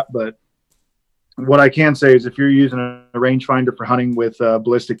like that. But what I can say is if you're using a rangefinder for hunting with a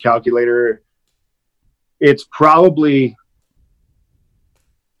ballistic calculator, it's probably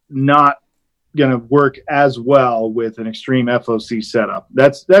not going to work as well with an extreme FOC setup.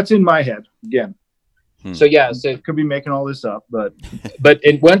 That's in my head again. So yeah, so could be making all this up, but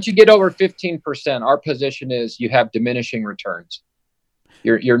once you get over 15%, our position is you have diminishing returns.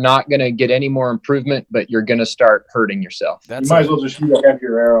 You're not going to get any more improvement, but you're going to start hurting yourself. You might as well just shoot a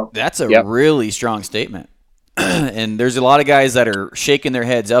heavier arrow. That's a really strong statement. And there's a lot of guys that are shaking their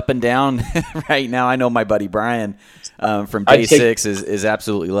heads up and down right now. I know my buddy Brian from Day 6 is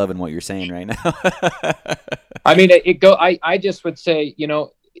absolutely loving what you're saying right now. I mean, I just would say,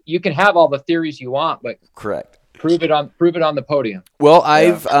 you can have all the theories you want, but correct. Prove it on the podium. Well,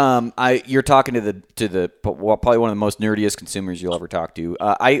 you're talking to probably one of the most nerdiest consumers you'll ever talk to.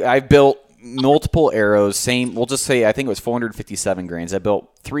 I've built multiple arrows. We'll just say I think it was 457 grains. I built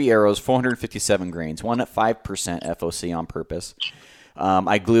 3 arrows, 457 grains. One at 5% FOC on purpose.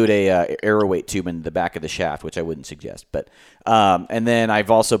 I glued a arrow weight tube in the back of the shaft, which I wouldn't suggest. But and then I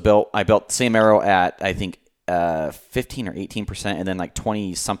built the same arrow at I think 15 or 18%, and then like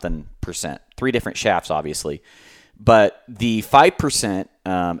 20 something %. 3 different shafts, obviously. But the 5%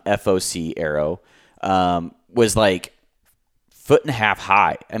 FOC arrow was like 1.5 feet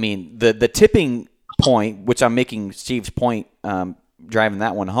high. I mean, the tipping point, which I'm making Steve's point, driving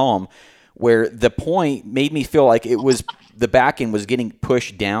that one home, where the point made me feel like the back end was getting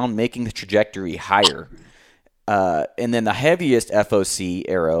pushed down, making the trajectory higher. And then the heaviest FOC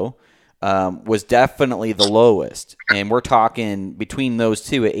arrow was definitely the lowest. And we're talking between those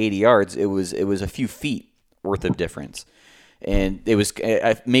two at 80 yards, it was a few feet worth of difference. And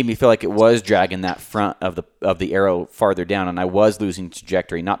it made me feel like it was dragging that front of the arrow farther down, and I was losing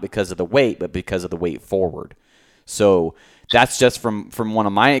trajectory, not because of the weight, but because of the weight forward. So that's just from one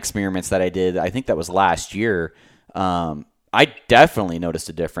of my experiments that I did. I think that was last year. I definitely noticed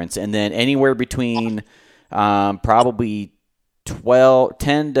a difference. And then anywhere between probably 10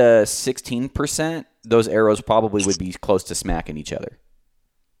 to 16%, those arrows probably would be close to smacking each other.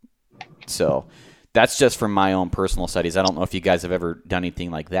 So that's just from my own personal studies. I don't know if you guys have ever done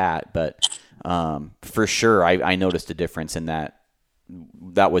anything like that, but for sure I noticed a difference in that.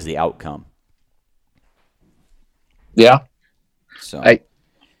 That was the outcome. Yeah. So I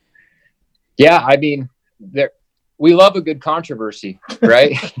mean, we love a good controversy,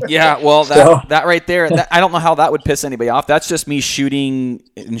 right? Yeah, well, that right there, I don't know how that would piss anybody off. That's just me shooting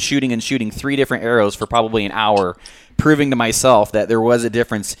 3 different arrows for probably an hour, proving to myself that there was a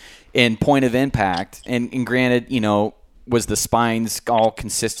difference in point of impact. And granted, was the spines all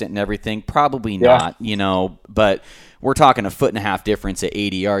consistent and everything? Probably not, but we're talking 1.5 feet difference at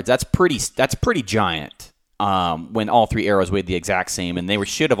 80 yards. That's pretty giant. When all 3 arrows weighed the exact same, and they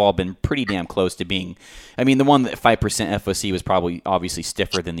should have all been pretty damn close to being. I mean, the one that 5% FOC was probably obviously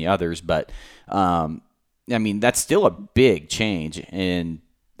stiffer than the others, but I mean that's still a big change, and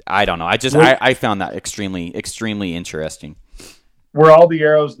I don't know. I found that extremely, extremely interesting. Were all the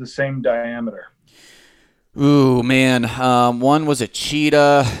arrows the same diameter? Ooh, man. One was a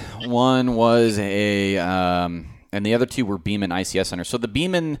cheetah, one was and the other 2 were Beeman ICS hunters. So the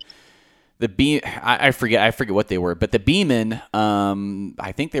Beeman. I forget what they were, but the Beeman,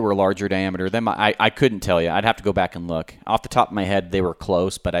 I think they were larger diameter. I couldn't tell you. I'd have to go back and look. Off the top of my head, they were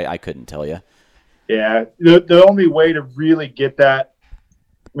close, but I couldn't tell you. Yeah, the only way to really get that,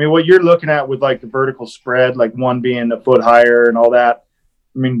 I mean, what you're looking at with like the vertical spread, like one being a foot higher and all that,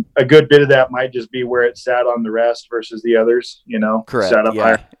 I mean, a good bit of that might just be where it sat on the rest versus the others, Correct. Sat up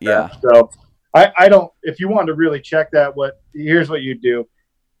higher. Yeah. So I don't, if you want to really check that, here's what you do.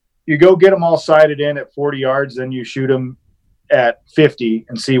 You go get them all sighted in at 40 yards, then you shoot them at 50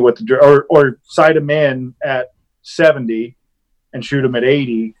 and see what or sight them in at 70 and shoot them at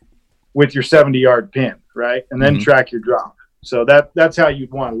 80 with your 70-yard pin, right? And then track your drop. So that's how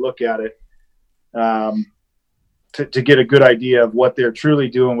you'd want to look at it to get a good idea of what they're truly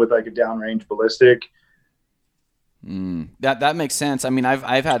doing with like a downrange ballistic. That makes sense. I mean,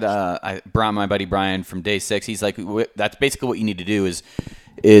 I've had my buddy Brian from Day 6. He's like, that's basically what you need to do is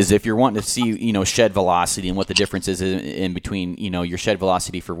if you're wanting to see, shed velocity and what the difference is in between, your shed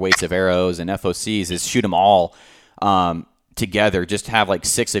velocity for weights of arrows and FOCs is shoot them all together. Just have like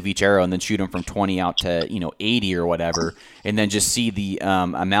 6 of each arrow and then shoot them from 20 out to, 80 or whatever. And then just see the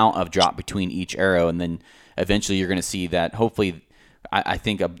amount of drop between each arrow. And then eventually you're going to see that hopefully, I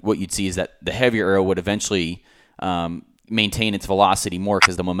think what you'd see is that the heavier arrow would eventually maintain its velocity more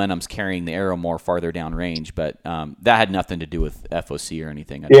because the momentum's carrying the arrow more farther down range. But that had nothing to do with FOC or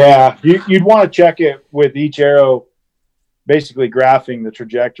anything. Yeah, you'd want to check it with each arrow, basically graphing the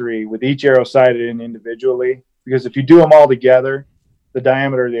trajectory with each arrow sighted in individually. Because if you do them all together, the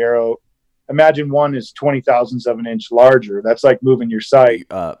diameter of the arrow, imagine one is 20 thousandths of an inch larger. That's like moving your sight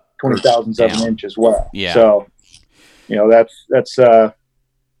 20 thousandths of an inch as well. Yeah. So, that's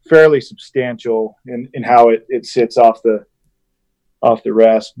fairly substantial in how it sits off the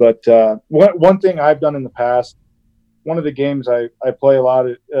rest. But one thing I've done in the past, one of the games I play a lot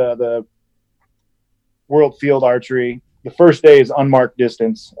at the World Field Archery, the first day is unmarked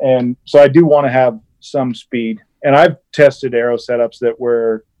distance. And so I do want to have some speed. And I've tested arrow setups that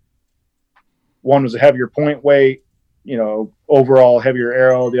were, one was a heavier point weight, overall heavier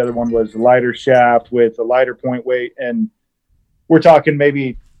arrow. The other one was a lighter shaft with a lighter point weight. And we're talking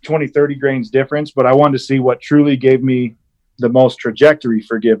maybe 20, 30 grains difference, but I wanted to see what truly gave me the most trajectory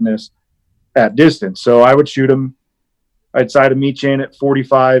forgiveness at distance. So I would shoot them. I'd sight them each in at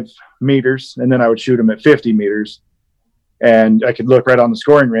 45 meters, and then I would shoot them at 50 meters. And I could look right on the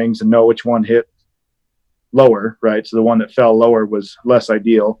scoring rings and know which one hit lower, right? So the one that fell lower was less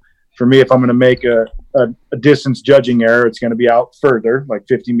ideal. For me, if I'm going to make a distance judging error, it's going to be out further, like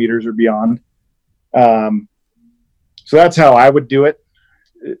 50 meters or beyond. So that's how I would do it.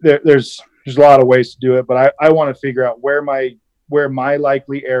 There's a lot of ways to do it, but I want to figure out where my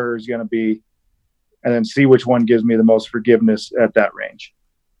likely error is going to be, and then see which one gives me the most forgiveness at that range.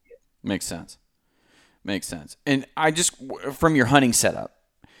 Makes sense. And from your hunting setup,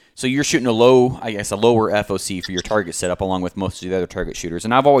 so you're shooting a lower FOC for your target setup, along with most of the other target shooters.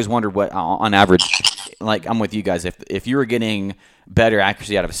 And I've always wondered what, on average, like I'm with you guys, if you were getting better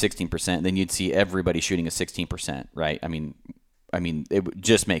accuracy out of a 16%, then you'd see everybody shooting a 16%, right? I mean, it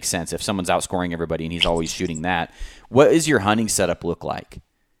just makes sense if someone's outscoring everybody and he's always shooting that. What does your hunting setup look like?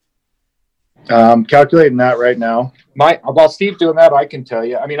 Calculating that right now. While Steve's doing that, I can tell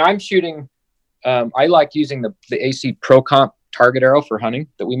you. I mean, I'm shooting. I like using the AC Pro Comp target arrow for hunting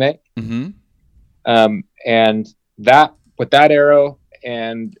that we make. Mm-hmm. And that with that arrow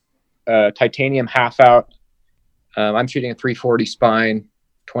and titanium half out, I'm shooting a 340 spine,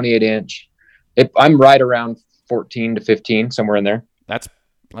 28 inch. I'm right around 14 to 15, somewhere in there.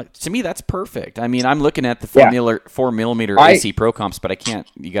 To me, that's perfect. I mean, I'm looking at the 4 millimeter AC Pro Comps, but I can't.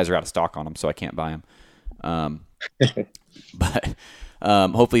 You guys are out of stock on them, so I can't buy them. But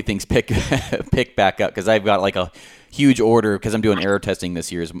hopefully things pick back up, because I've got like a huge order, because I'm doing arrow testing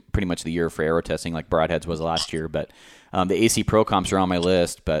this year. Is pretty much the year for arrow testing, like broadheads was last year. But the AC Pro Comps are on my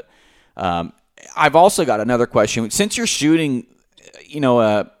list. But I've also got another question. Since you're shooting,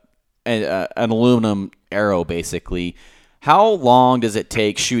 an aluminum arrow, basically, how long does it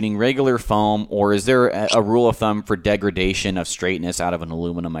take shooting regular foam, or is there a rule of thumb for degradation of straightness out of an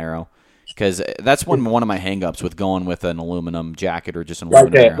aluminum arrow? Because that's one of my hangups with going with an aluminum jacket or just an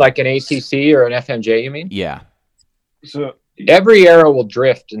aluminum arrow. Like an ACC or an FMJ, you mean? Yeah. So every arrow will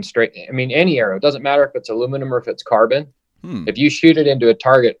drift and straighten. I mean, any arrow. It doesn't matter if it's aluminum or if it's carbon. If you shoot it into a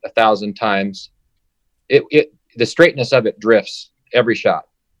target 1,000 times, the straightness of it drifts every shot.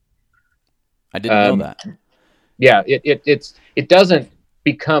 I didn't know that. Yeah, it doesn't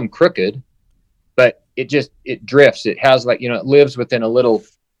become crooked, but it drifts. It has it lives within a little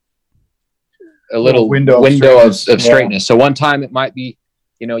window of straightness. So one time it might be,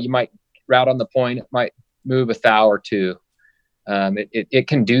 you might route on the point, it might move a thou or two. It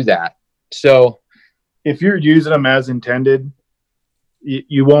can do that. So if you're using them as intended,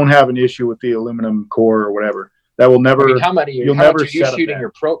 you won't have an issue with the aluminum core or whatever. That will never. How much are you shooting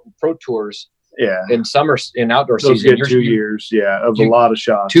your pro tours? Yeah. In summer, in outdoor those season, get 2 years. Yeah, of a lot of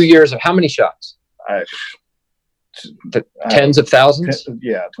shots. 2 years of how many shots? Tens of thousands.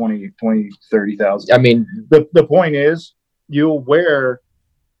 20, 30,000. I mean, the point is, you'll wear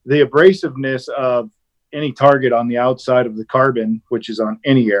the abrasiveness of any target on the outside of the carbon, which is on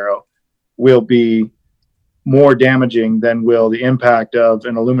any arrow, will be more damaging than will the impact of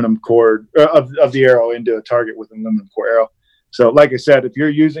an aluminum core of the arrow into a target with an aluminum core arrow. So like I said, if you're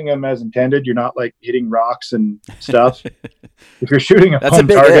using them as intended, you're not like hitting rocks and stuff. If you're shooting that's a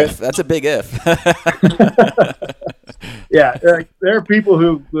big target, that's a big if. Yeah, there are people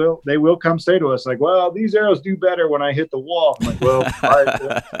who will come say to us like, well, these arrows do better when I hit the wall. I'm like, well, all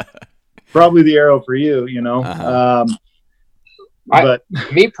right, probably the arrow for you, Uh-huh. But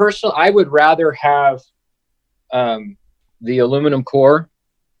me personally, I would rather have the aluminum core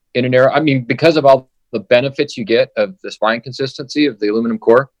in an arrow. I mean, because of all the benefits you get of the spine consistency of the aluminum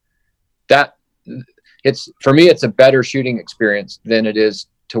core, for me, it's a better shooting experience than it is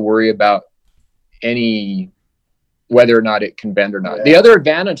to worry about whether or not it can bend or not. Yeah. The other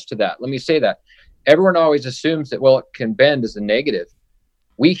advantage to that, let me say that, everyone always assumes that, well, it can bend is a negative.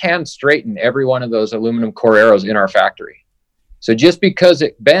 We hand straighten every one of those aluminum core arrows in our factory. So just because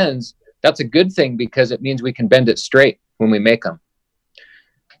it bends, that's a good thing, because it means we can bend it straight when we make them.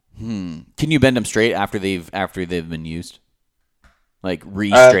 Can you bend them straight after they've been used? Like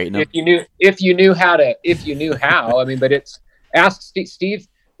re-straighten them? If you knew how. I mean, but ask Steve.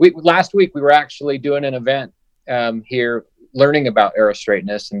 Last week we were actually doing an event here, learning about arrow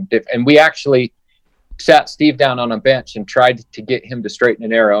straightness, and we actually sat Steve down on a bench and tried to get him to straighten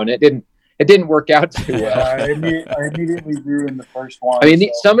an arrow, and it didn't work out too well. I immediately drew in the first one. I mean,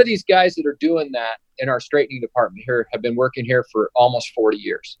 some of these guys that are doing that in our straightening department here have been working here for almost 40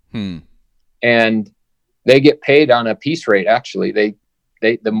 years. And they get paid on a piece rate. Actually, the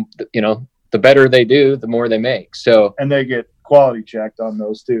better they do, the more they make. So, and they get quality checked on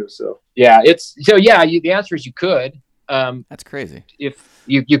those too. So yeah, the answer is you could. That's crazy. If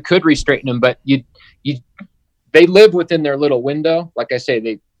you could restraighten them, but they live within their little window. Like I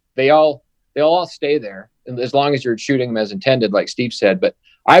say, they'll all stay there as long as you're shooting them as intended, like Steve said. But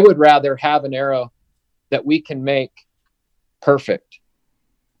I would rather have an arrow that we can make perfect.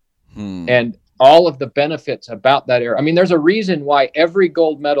 And all of the benefits about that arrow. I mean, there's a reason why every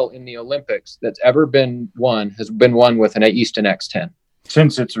gold medal in the Olympics that's ever been won has been won with an Easton X10.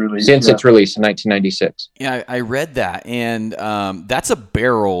 Since its release. Its release in 1996. Yeah, I read that. And that's a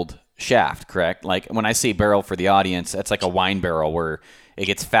barreled shaft, correct? Like when I say barrel for the audience, that's like a wine barrel where it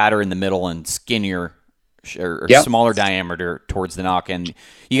gets fatter in the middle and skinnier or smaller diameter towards the nock. And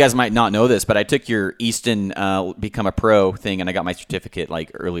you guys might not know this, but I took your Easton Become a Pro thing, and I got my certificate like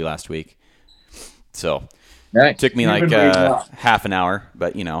early last week. So it took me like half an hour,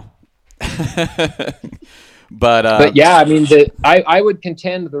 but you know. but yeah, I mean, I would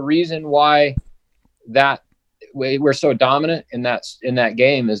contend the reason why that we're so dominant in that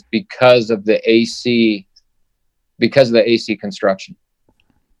game is because of the AC construction.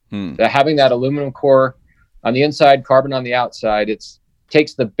 Having that aluminum core on the inside, carbon on the outside,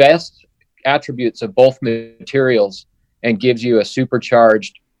 takes the best attributes of both materials and gives you a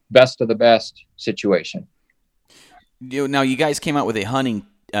supercharged best of the best situation. Now you guys came out with a hunting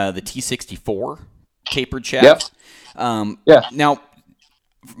the T64 tapered shaft. Yep. Now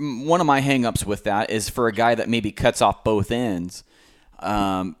one of my hangups with that is for a guy that maybe cuts off both ends.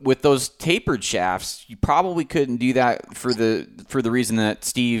 With those tapered shafts, you probably couldn't do that for the reason that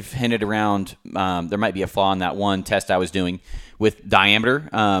Steve hinted around. There might be a flaw in that one test I was doing with diameter.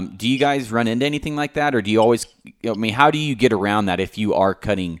 Do you guys run into anything like that, or do you always? I mean, how do you get around that if you are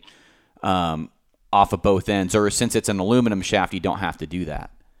cutting off of both ends, or since it's an aluminum shaft, you don't have to do that?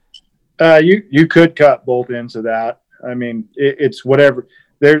 You could cut both ends of that. I mean, it's whatever.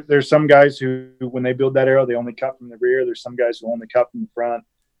 There's some guys who, when they build that arrow, they only cut from the rear. There's some guys who only cut from the front.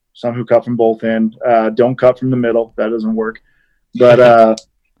 Some who cut from both ends. Don't cut from the middle. That doesn't work. But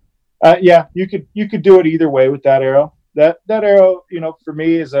yeah, you could do it either way with that arrow. That arrow, for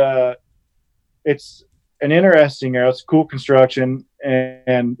me it's an interesting arrow. It's cool construction,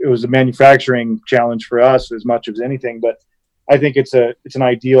 and it was a manufacturing challenge for us as much as anything. But I think it's an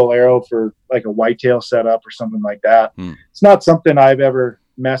ideal arrow for like a whitetail setup or something like that. It's not something I've ever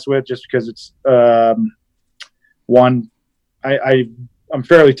messed with just because it's one. I'm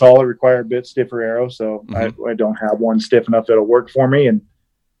fairly tall. I require a bit stiffer arrow, so I don't have one stiff enough that'll work for me. And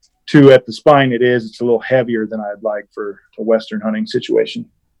two, at the spine, it's a little heavier than I'd like for a Western hunting situation.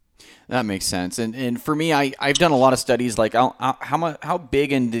 That makes sense. And for me, I've done a lot of studies. Like how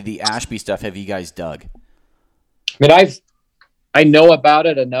big into the Ashby stuff have you guys dug? I mean, I know about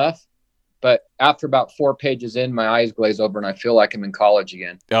it enough, but after about 4 pages in, my eyes glaze over and I feel like I'm in college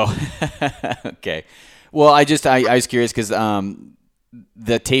again. Oh, okay. Well, I was curious because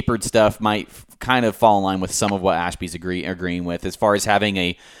the tapered stuff might kind of fall in line with some of what Ashby's agreeing with as far as having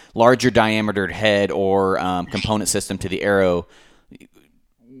a larger diametered head or component system to the arrow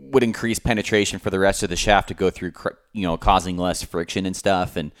would increase penetration for the rest of the shaft to go through, causing less friction and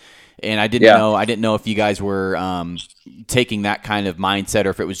stuff. And I didn't know if you guys were taking that kind of mindset or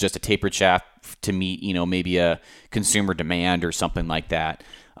if it was just a tapered shaft to meet, maybe a consumer demand or something like that.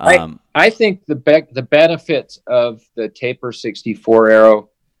 I think the benefits of the Taper 64 arrow,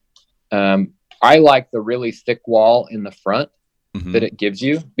 I like the really thick wall in the front that it gives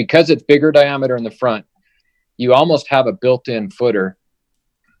you. Because it's bigger diameter in the front, you almost have a built-in footer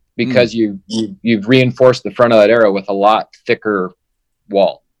because you've reinforced the front of that arrow with a lot thicker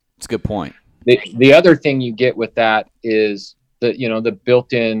wall. That's a good point. The other thing you get with that is the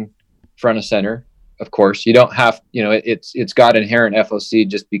built-in front of center. Of course, you don't have, it's got inherent FOC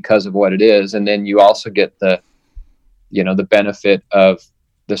just because of what it is. And then you also get the benefit of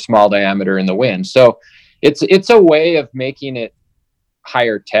the small diameter in the wind. So it's a way of making it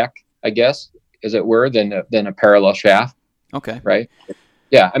higher tech, I guess, as it were, than a parallel shaft. Okay. Right.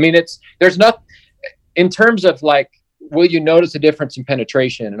 Yeah. I mean, there's not, in terms of like, will you notice a difference in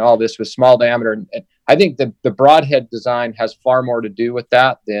penetration and all this with small diameter? And I think the broadhead design has far more to do with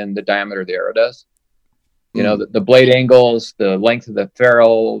that than the diameter of the arrow does. The blade angles, the length of the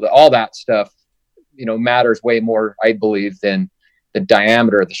ferrule, all that stuff, matters way more, I believe, than the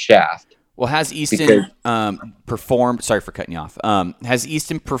diameter of the shaft. Well, has Easton performed, sorry for cutting you off. Has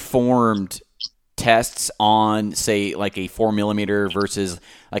Easton performed tests on, say, like a 4mm versus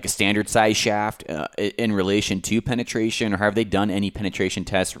like a standard size shaft in relation to penetration, or have they done any penetration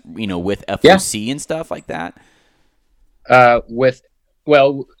tests, with FOC and stuff like that?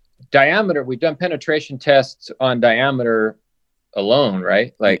 Diameter, we've done penetration tests on diameter alone,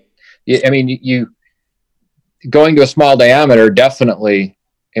 right? Like, I mean, you going to a small diameter definitely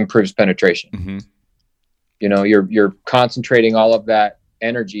improves penetration. Mm-hmm. You know, you're concentrating all of that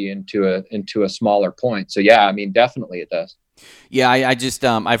energy into a smaller point. So yeah, I mean, definitely it does. Yeah, I just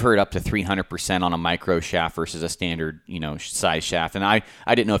I've heard up to 300% on a micro shaft versus a standard, you know, size shaft, and I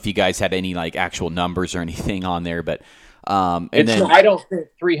didn't know if you guys had any like actual numbers or anything on there, but I don't think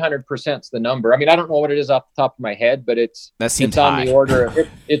 300% is the number. I mean, I don't know what it is off the top of my head, but it's high. On the order of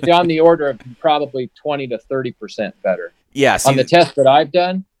it's on the order of probably 20 to 30% better. Yeah, on the test that I've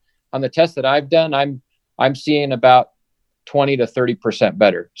done, I'm seeing about 20 to 30%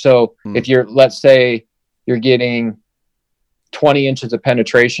 better. So if let's say you're getting 20 inches of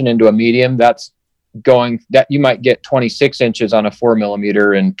penetration into a medium, that you might get 26 inches on a 4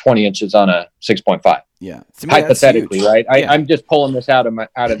 millimeter and 20 inches on a 6.5. Yeah. Hypothetically, right? I'm just pulling this out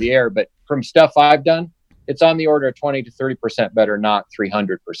of the air, but from stuff I've done, it's on the order of 20 to 30% better, not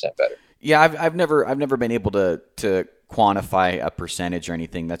 300% better. Yeah. I've never been able to quantify a percentage or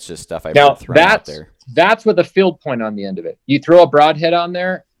anything. That's just stuff I've thrown out there. That's with a field point on the end of it. You throw a broadhead on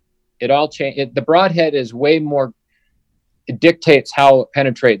there, it all changes. The broadhead is way more, it dictates how it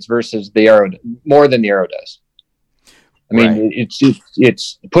penetrates versus the arrow more than the arrow does. I mean,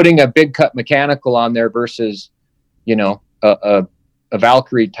 it's putting a big cut mechanical on there versus, you know, a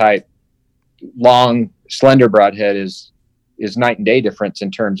Valkyrie type long slender broadhead is night and day difference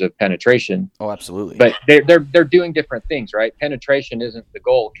in terms of penetration. Oh, absolutely. But they're doing different things, right? Penetration isn't the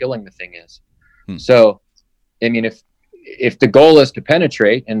goal. Killing the thing is. So, I mean, if the goal is to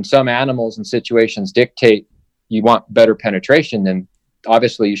penetrate, and some animals and situations dictate you want better penetration, then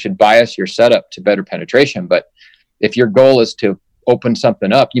obviously you should bias your setup to better penetration. But if your goal is to open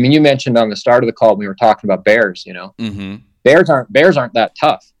something up, you mentioned on the start of the call, we were talking about bears, you know, bears aren't that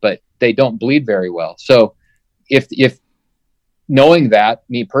tough, but they don't bleed very well. So if knowing that,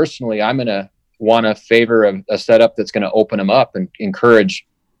 me personally, I'm going to want to favor a setup that's going to open them up and encourage,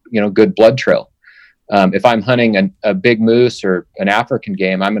 you know, good blood trail. If I'm hunting a big moose or an African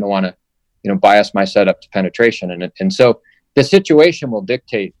game, I'm going to want to, you know, bias my setup to penetration. And so the situation will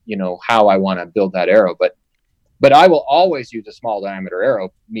dictate, you know, how I want to build that arrow. But I will always use a small diameter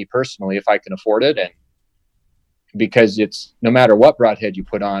arrow, me personally, if I can afford it. And because it's no matter what broadhead you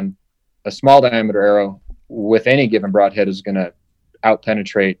put on, a small diameter arrow with any given broadhead is going to out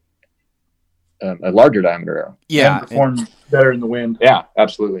penetrate a larger diameter arrow. Yeah. And perform better in the wind. Yeah,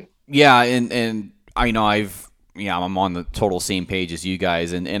 absolutely. Yeah. And I know I'm on the total same page as you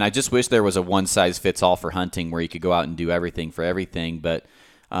guys. And I just wish there was a one size fits all for hunting where you could go out and do everything for everything. But,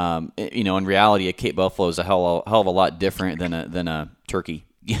 you know, in reality, a Cape Buffalo is a hell of a lot different than a turkey.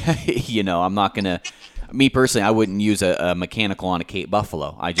 You know, I'm not going to, me personally, I wouldn't use a mechanical on a Cape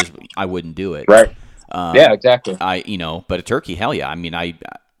Buffalo. I wouldn't do it. Right. Yeah, exactly. But a turkey, hell yeah. I mean, I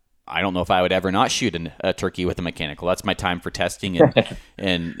don't know if I would ever not shoot a turkey with a mechanical. That's my time for testing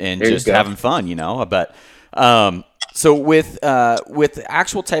and just having fun, you know. But so with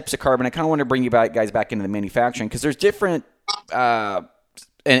actual types of carbon, I kind of want to bring you guys back into the manufacturing because there's different. And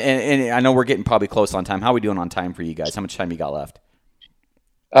I know we're getting probably close on time. How are we doing on time for you guys? How much time you got left?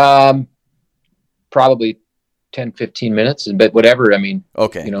 Probably 10, 15 minutes, but whatever. I mean,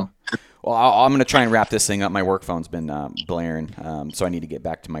 okay. You know. Well, I'm going to try and wrap this thing up. My work phone's been blaring, so I need to get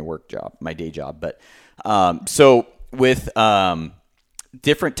back to my day job. But so with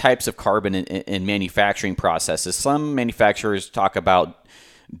different types of carbon in manufacturing processes, some manufacturers talk about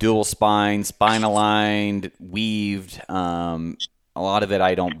dual spine, spine aligned, weaved. A lot of it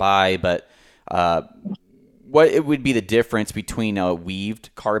I don't buy, but what it would be the difference between a weaved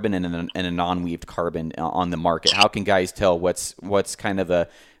carbon and a non-weaved carbon on the market? How can guys tell what's kind of a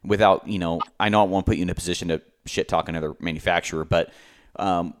without, you know, I know I won't put you in a position to shit talk another manufacturer, but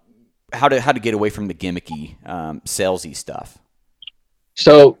how to get away from the gimmicky, salesy stuff?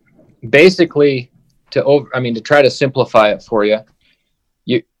 So basically, to try to simplify it for you,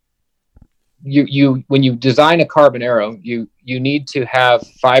 you when you design a carbon arrow, you need to have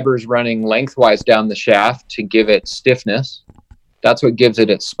fibers running lengthwise down the shaft to give it stiffness. That's what gives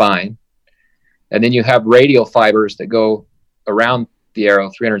it its spine. And then you have radial fibers that go around the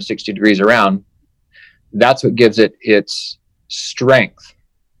arrow 360 degrees around. That's what gives it its strength,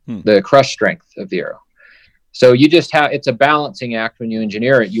 the crush strength of the arrow. So you just have, it's a balancing act when you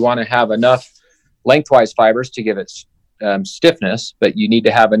engineer it. You want to have enough lengthwise fibers to give it stiffness, but you need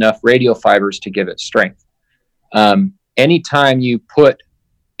to have enough radial fibers to give it strength. Anytime you put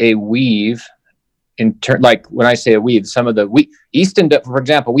a weave like when I say a weave, some of the Easton, for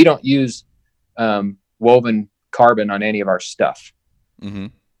example, we don't use woven carbon on any of our stuff. Mm-hmm.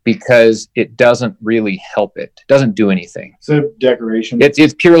 because it doesn't really help it. It doesn't do anything. It's a decoration.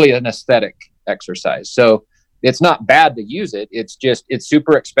 It's purely an aesthetic exercise. So it's not bad to use it. It's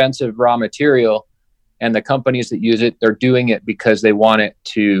super expensive raw material. And the companies that use it, they're doing it because they want it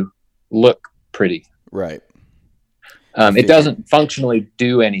to look pretty. Right. It doesn't functionally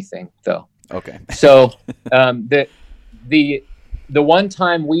do anything, though. Okay. So the one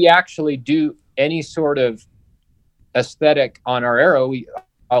time we actually do any sort of aesthetic on our arrow,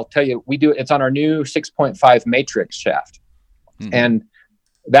 I'll tell you, we do it. It's on our new 6.5 matrix shaft. Mm-hmm. And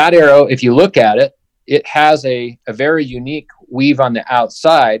that arrow, if you look at it, it has a very unique weave on the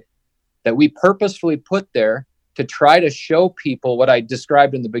outside that we purposefully put there to try to show people what I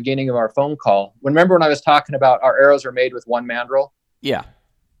described in the beginning of our phone call. Remember when I was talking about our arrows are made with one mandrel? Yeah.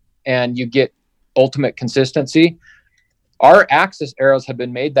 And you get ultimate consistency. Our Axis arrows have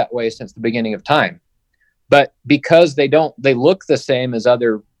been made that way since the beginning of time. But because they look the same as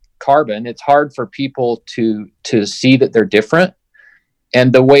other carbon, it's hard for people to see that they're different.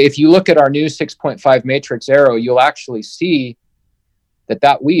 And the way, if you look at our new 6.5 matrix arrow, you'll actually see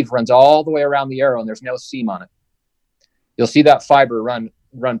that weave runs all the way around the arrow and there's no seam on it. You'll see that fiber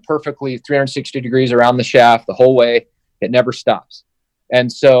run perfectly 360 degrees around the shaft the whole way. It never stops. And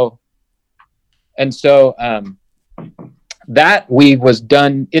so that weave was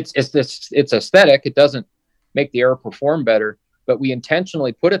done. It's aesthetic. It doesn't make the arrow perform better, but we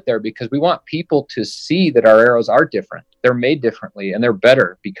intentionally put it there because we want people to see that our arrows are different. They're made differently and they're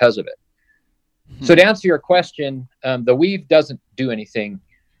better because of it. So to answer your question, the weave doesn't do anything.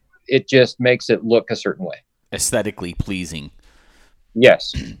 It just makes it look a certain way. Aesthetically pleasing.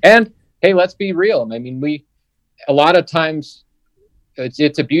 Yes. And hey, let's be real. I mean, a lot of times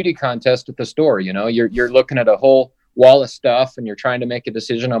it's a beauty contest at the store. You know, you're looking at a whole wall of stuff and you're trying to make a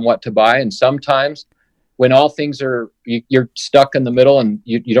decision on what to buy. And sometimes when all things are, you're stuck in the middle and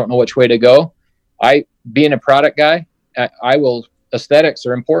you don't know which way to go. Being a product guy, aesthetics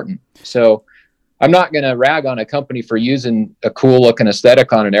are important. So I'm not going to rag on a company for using a cool looking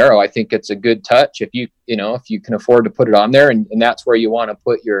aesthetic on an arrow. I think it's a good touch if you can afford to put it on there, and that's where you want to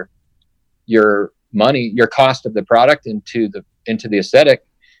put your money, your cost of the product into the aesthetic.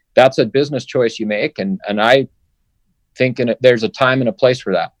 That's a business choice you make, and I think there's a time and a place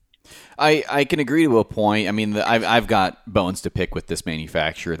for that. I can agree to a point. I mean, I've got bones to pick with this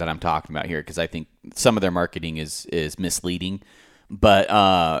manufacturer that I'm talking about here because I think some of their marketing is misleading,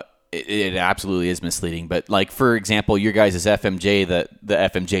 but it absolutely is misleading. But like, for example, your guys' FMJ, the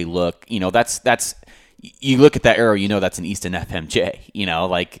FMJ look, that's you look at that arrow, that's an Easton FMJ,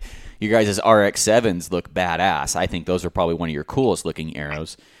 like your guys' RX7s look badass. I think those are probably one of your coolest looking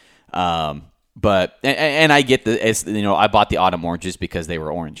arrows. But I get I bought the autumn oranges because they were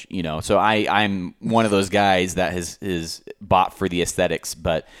orange, so I'm one of those guys that is bought for the aesthetics.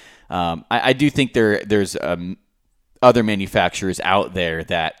 But I do think there's other manufacturers out there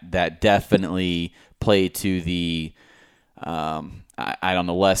that definitely play to the I don't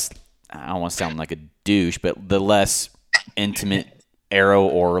know, less, I don't want to sound like a douche, but the less intimate arrow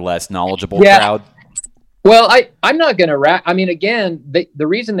or less knowledgeable crowd. Well, I'm not going to I mean, again, the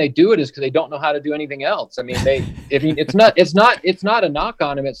reason they do it is because they don't know how to do anything else. I mean, it's not a knock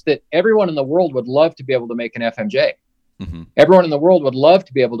on them. It's that everyone in the world would love to be able to make an FMJ. Mm-hmm. Everyone in the world would love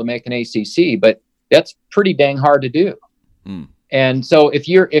to be able to make an ACC, but that's pretty dang hard to do. Mm. And so if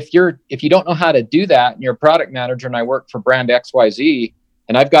you don't know how to do that, and you're a product manager, and I work for brand XYZ,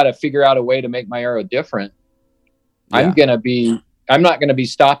 and I've got to figure out a way to make my arrow different, I'm not going to be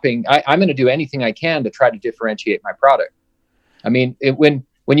stopping. I'm going to do anything I can to try to differentiate my product. I mean, when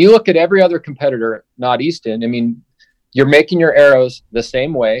you look at every other competitor, not Easton, I mean, you're making your arrows the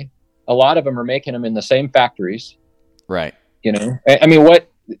same way. A lot of them are making them in the same factories. Right. I mean,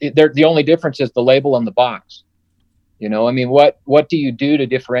 the only difference is the label on the box. I mean, what do you do to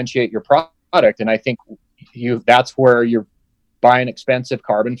differentiate your product? And I think that's where you're buying expensive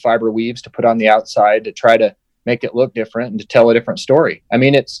carbon fiber weaves to put on the outside to try to make it look different and to tell a different story. I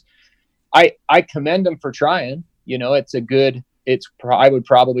mean, I commend them for trying. I would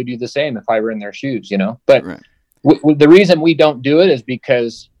probably do the same if I were in their shoes, but right. The reason we don't do it is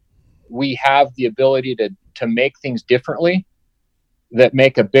because we have the ability to make things differently that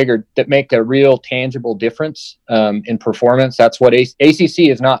make a real tangible difference in performance. That's what ACC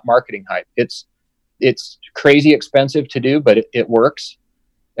is not marketing hype. It's crazy expensive to do, but it works.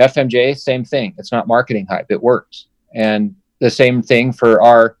 FMJ, same thing. It's not marketing hype. It works. And the same thing for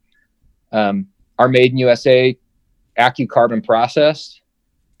our Made in USA AccuCarbon process.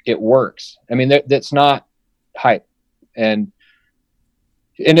 It works. I mean, that's not hype. And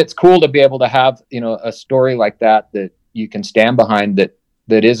it's cool to be able to have, a story like that you can stand behind, that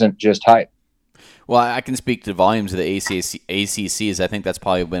that isn't just hype. Well, I can speak to volumes of the ACCs. I think that's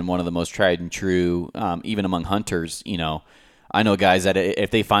probably been one of the most tried and true, even among hunters. I know guys that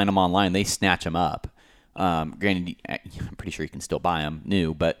if they find them online, they snatch them up. Granted, I'm pretty sure you can still buy them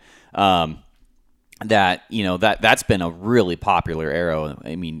new, but that's been a really popular arrow.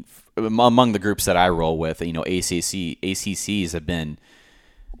 I mean, among the groups that I roll with, ACCs have been,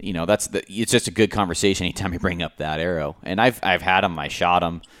 it's just a good conversation anytime you bring up that arrow. And I've had them, I shot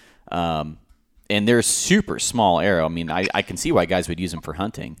them, and they're super small arrow. I mean, I can see why guys would use them for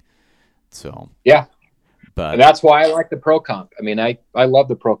hunting. So yeah, but and that's why I like the Pro Comp. I mean, I love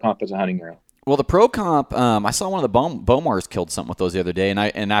the Pro Comp as a hunting arrow. Well, the Pro Comp, I saw one of the Bowmars killed something with those the other day,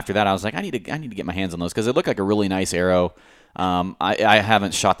 and after that I was like, I need to get my hands on those because they look like a really nice arrow. I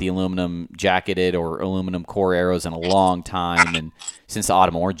haven't shot the aluminum jacketed or aluminum core arrows in a long time, and since the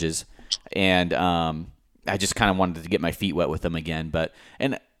Autumn Oranges, and I just kind of wanted to get my feet wet with them again. But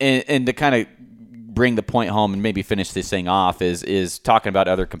and to kind of bring the point home and maybe finish this thing off is talking about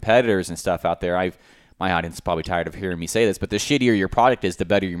other competitors and stuff out there. My audience is probably tired of hearing me say this, but the shittier your product is, the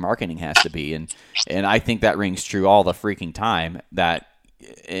better your marketing has to be, and I think that rings true all the freaking time. That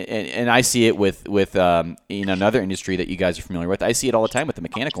and I see it with another industry that you guys are familiar with. I see it all the time with the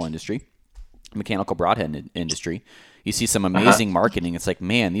mechanical industry, mechanical broadhead industry. You see some amazing marketing. It's like,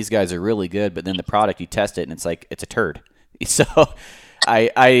 man, these guys are really good, but then the product, you test it and it's like it's a turd. So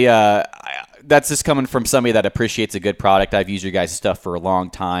I that's just coming from somebody that appreciates a good product. I've used your guys' stuff for a long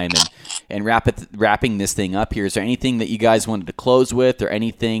time, and wrapping this thing up here. Is there anything that you guys wanted to close with, or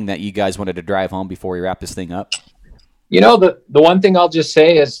anything that you guys wanted to drive home before we wrap this thing up? The one thing I'll just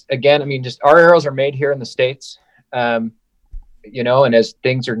say is, again, I mean, just our arrows are made here in the States, and as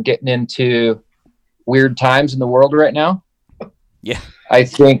things are getting into weird times in the world right now, yeah, I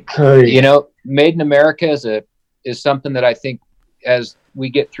think made in America is something that I think as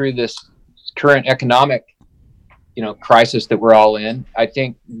we get through this current economic crisis that we're all in, I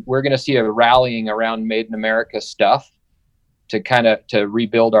think we're going to see a rallying around made in America stuff to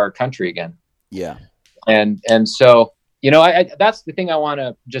rebuild our country again. Yeah. And so, that's the thing I want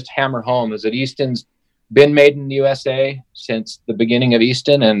to just hammer home is that Easton's been made in the USA since the beginning of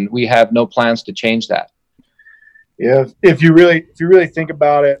Easton, and we have no plans to change that. Yeah. If you really think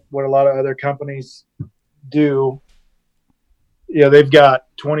about it, what a lot of other companies do, they've got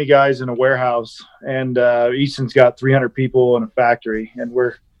 20 guys in a warehouse, and Easton's got 300 people in a factory, and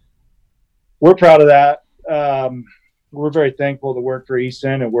we're proud of that. We're very thankful to work for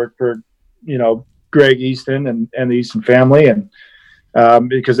Easton and work for Greg Easton and the Easton family, and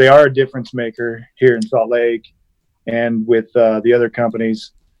because they are a difference maker here in Salt Lake, and with the other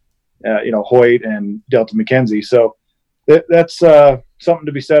companies, Hoyt and Delta McKenzie. So that's something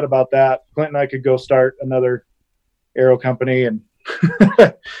to be said about that. Clint and I could go start another arrow company and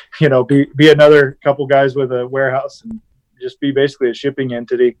be another couple guys with a warehouse and just be basically a shipping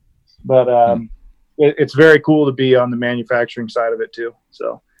entity. But it's very cool to be on the manufacturing side of it too.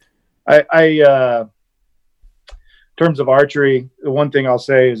 So I in terms of archery, the one thing I'll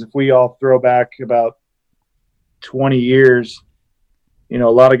say is if we all throw back about 20 years, a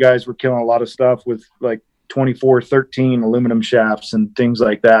lot of guys were killing a lot of stuff with like 24-13 aluminum shafts and things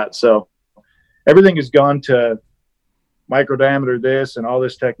like that. So everything has gone to micro diameter this and all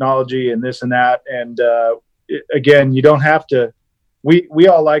this technology and this and that. And again, you don't have to, we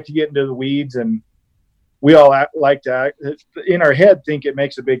all like to get into the weeds, and we all like to in our head think it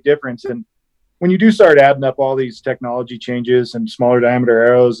makes a big difference. And when you do start adding up all these technology changes and smaller diameter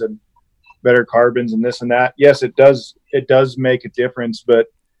arrows and better carbons and this and that, yes, it does make a difference. But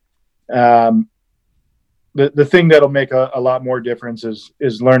the thing that'll make a lot more difference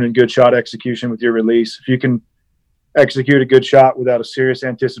is learning good shot execution with your release. If you can execute a good shot without a serious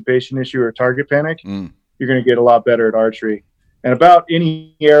anticipation issue or target panic, you're going to get a lot better at archery. And about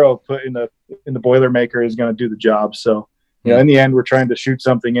any arrow put in the Boilermaker is going to do the job. So, in the end, we're trying to shoot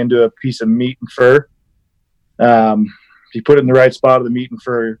something into a piece of meat and fur. If you put it in the right spot of the meat and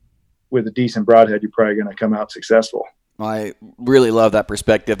fur with a decent broadhead, you're probably going to come out successful. Well, I really love that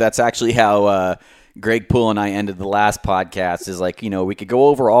perspective. That's actually how Greg Poole and I ended the last podcast, is like, we could go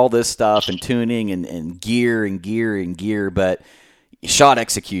over all this stuff and tuning and gear, but shot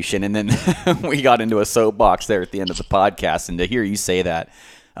execution. And then we got into a soapbox there at the end of the podcast. And to hear you say that,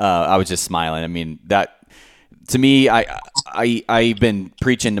 I was just smiling. I mean, that to me, I've been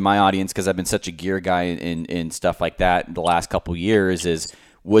preaching to my audience, because I've been such a gear guy and stuff like that the last couple of years, is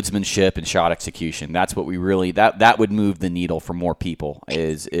woodsmanship and shot execution. That's what we really, that would move the needle for more people,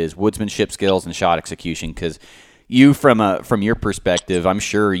 is woodsmanship skills and shot execution. Because you, from your perspective, I'm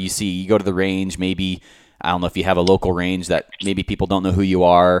sure you go to the range, maybe I don't know if you have a local range that maybe people don't know who you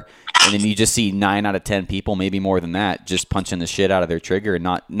are, and then you just see 9 out of 10 people, maybe more than that, just punching the shit out of their trigger and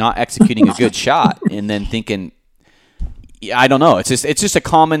not executing a good shot, and then thinking, I don't know, it's just a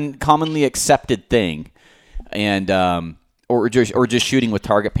commonly accepted thing, and or just shooting with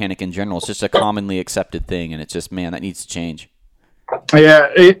target panic in general. It's just a commonly accepted thing, and it's just, man, that needs to change. Yeah,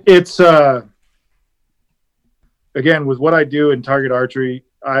 it's again, with what I do in target archery,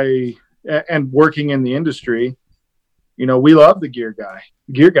 and working in the industry, we love the gear guy.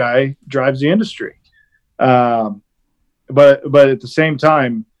 The gear guy drives the industry. But at the same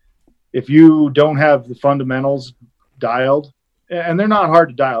time, if you don't have the fundamentals dialed, and they're not hard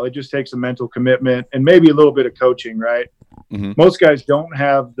to dial, it just takes a mental commitment and maybe a little bit of coaching, right? Mm-hmm. Most guys don't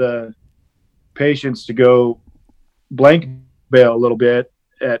have the patience to go blank bail a little bit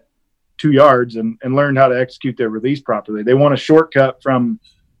at 2 yards and learn how to execute their release properly. They want a shortcut from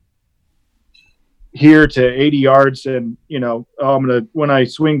here to 80 yards, and when I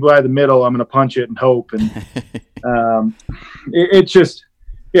swing by the middle, I'm gonna punch it and hope. And it's just,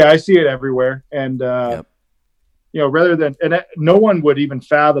 I see it everywhere. And yep. Rather than, and no one would even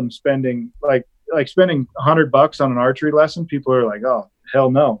fathom spending like spending $100 on an archery lesson. People are like, oh hell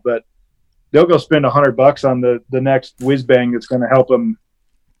no, but they'll go spend $100 on the next whiz bang that's going to help them,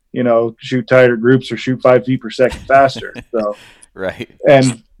 shoot tighter groups or shoot 5 feet per second faster. So, right.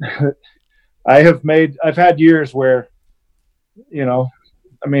 And I've had years where, to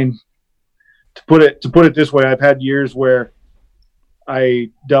put it this way, I've had years where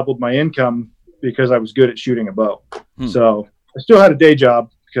I doubled my income because I was good at shooting a bow. So I still had a day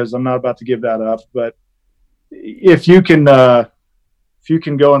job because I'm not about to give that up. But if you can go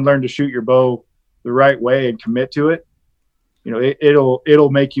and learn to shoot your bow the right way and commit to it,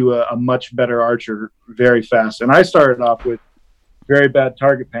 it'll make you a much better archer very fast. And I started off with very bad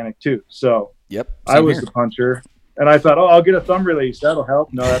target panic too. So yep, I was the puncher, and I thought, I'll get a thumb release. That'll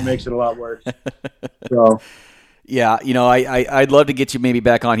help. No, that makes it a lot worse. So. Yeah, I'd love to get you maybe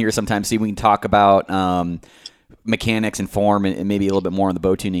back on here sometime, see if we can talk about mechanics and form and maybe a little bit more on the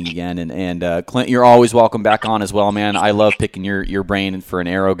bow tuning again. And Clint, you're always welcome back on as well, man. I love picking your brain for an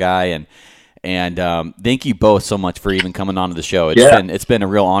arrow guy, and thank you both so much for even coming on to the show. It's been a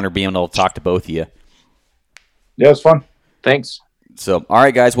real honor being able to talk to both of you. Yeah, it was fun. Thanks. So, all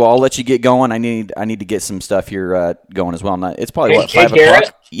right, guys. Well, I'll let you get going. I need to get some stuff here going as well. It's probably 5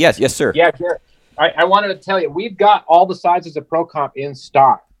 o'clock. Yes, sir. Yeah, Garrett. I wanted to tell you, we've got all the sizes of Pro Comp in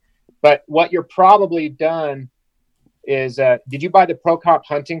stock, but what you're probably done is, did you buy the Pro Comp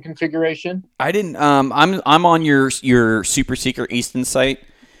hunting configuration? I didn't. I'm on your Super Secret Easton site.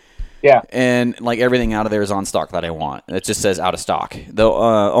 Yeah. And like everything out of there is on stock that I want. It just says out of stock. The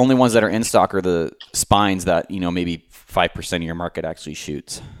only ones that are in stock are the spines that, maybe 5% of your market actually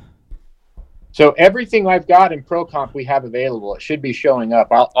shoots. So everything I've got in Pro Comp we have available. It should be showing up.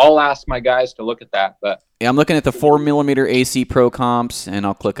 I'll ask my guys to look at that. But yeah, I'm looking at the 4mm AC Pro Comps, and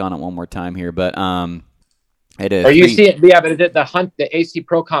I'll click on it one more time here. But are you seeing? Yeah, but is it the AC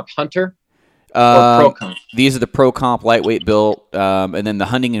Pro Comp Hunter? Or Pro Comp? These are the Pro Comp lightweight built, and then the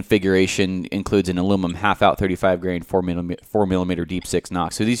hunting configuration includes an aluminum half-out 35 grain 4mm deep 6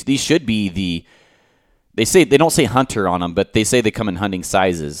 Nox. So these should be the. They don't say hunter on them, but they say they come in hunting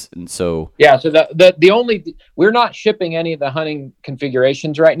sizes, and so yeah. So the only we're not shipping any of the hunting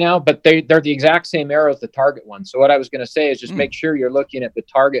configurations right now, but they're the exact same arrow as the target one. So what I was going to say is just make sure you're looking at the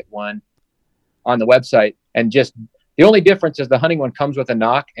target one on the website, and just the only difference is the hunting one comes with a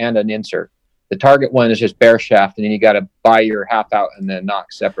knock and an insert. The target one is just bare shaft, and then you got to buy your half out and then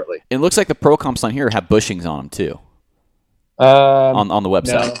knock separately. It looks like the Pro Comps on here have bushings on them too. On the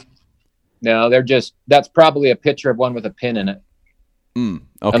website. No, that's probably a picture of one with a pin in it. Okay.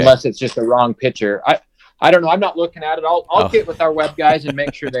 Unless it's just the wrong picture. I don't know. I'm not looking at it. I'll get with our web guys and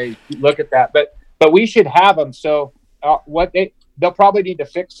make sure they look at that. But we should have them. So they'll probably need to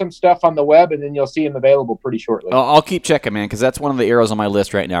fix some stuff on the web, and then you'll see them available pretty shortly. I'll keep checking, man, because that's one of the arrows on my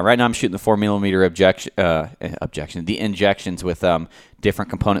list right now. Right now I'm shooting the 4mm the injections with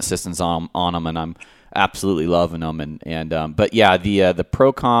different component systems on them, and I'm absolutely loving them. But yeah, the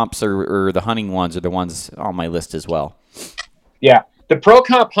Pro Comps or the hunting ones are the ones on my list as well. Yeah, the Pro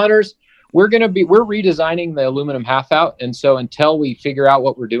Comp hunters, we're redesigning the aluminum half out, and so until we figure out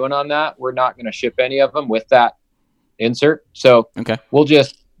what we're doing on that, we're not going to ship any of them with that insert. So okay,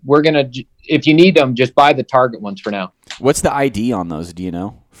 we're gonna, if you need them, just buy the target ones for now. What's the ID on those? Do you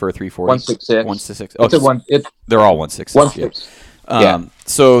know, for a 340? 166. 166. Oh, they're all 166. 166. Yeah.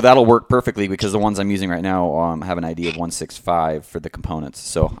 So that'll work perfectly because the ones I'm using right now have an ID of 165 for the components.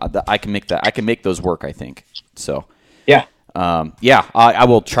 So I can make those work, I think. So yeah. yeah, I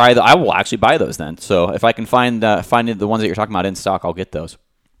will try. I will actually buy those then. So if I can find the ones that you're talking about in stock, I'll get those.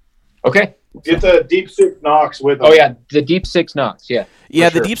 Okay. Get the Deep Six Nox with them. Oh yeah, the Deep Six Nox. Yeah. Yeah,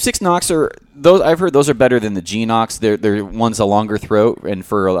 for the sure. Deep Six Nox are those. I've heard those are better than the G Nox. They're one's a longer throat and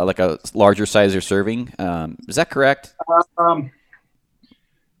for like a larger size or serving. Is that correct?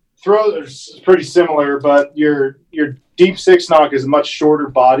 Throat is pretty similar, but your Deep Six Nox is a much shorter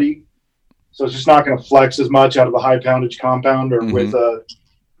body, so it's just not going to flex as much out of a high poundage compound or with a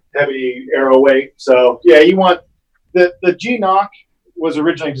heavy arrow weight. So yeah, you want the G Nox was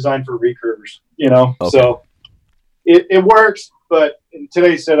originally designed for recurvers, Okay. So it works, but in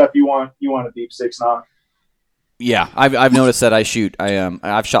today's setup, you want a Deep Six Nox. Yeah, I've noticed that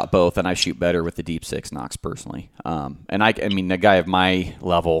I've shot both and I shoot better with the Deep Six Nox personally. And I mean the guy of my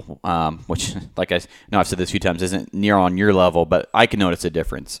level, which like I know I've said this a few times, isn't near on your level, but I can notice a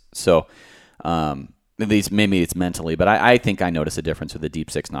difference. So at least maybe it's mentally, but I think I notice a difference with the Deep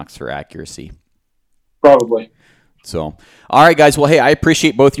Six Nox for accuracy. Probably. So, all right, guys. Well, hey, I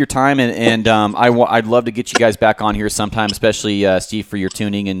appreciate both your time, and I'd love to get you guys back on here sometime, especially Steve for your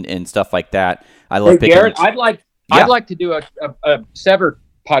tuning and stuff like that. I love picking. Garrett, I'd like to do a Sever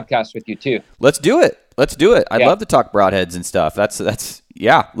podcast with you too. Let's do it. I'd love to talk broadheads and stuff. That's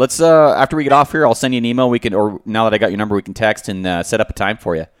yeah. Let's after we get off here, I'll send you an email. Or now that I got your number, we can text and set up a time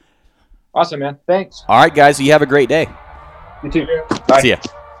for you. Awesome, man. Thanks. All right, guys. You have a great day. You too. See ya.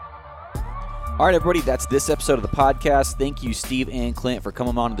 All right, everybody, that's this episode of the podcast. Thank you, Steve and Clint, for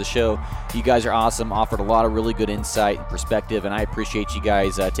coming on to the show. You guys are awesome, offered a lot of really good insight and perspective, and I appreciate you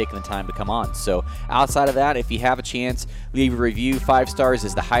guys taking the time to come on. So outside of that, if you have a chance, leave a review. 5 stars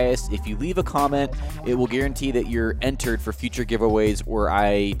is the highest. If you leave a comment, it will guarantee that you're entered for future giveaways where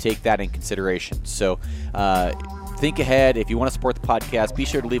I take that in consideration. So think ahead. If you want to support the podcast, be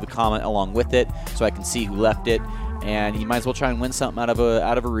sure to leave a comment along with it so I can see who left it. And you might as well try and win something out of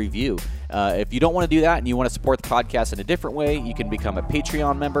a review. If you don't want to do that and you want to support the podcast in a different way, you can become a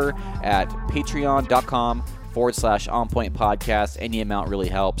Patreon member at patreon.com/onpointpodcast. Any amount really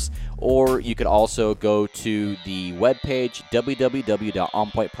helps. Or you could also go to the webpage,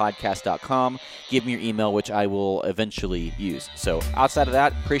 www.onpointpodcast.com. Give me your email, which I will eventually use. So outside of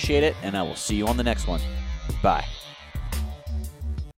that, appreciate it, and I will see you on the next one. Bye.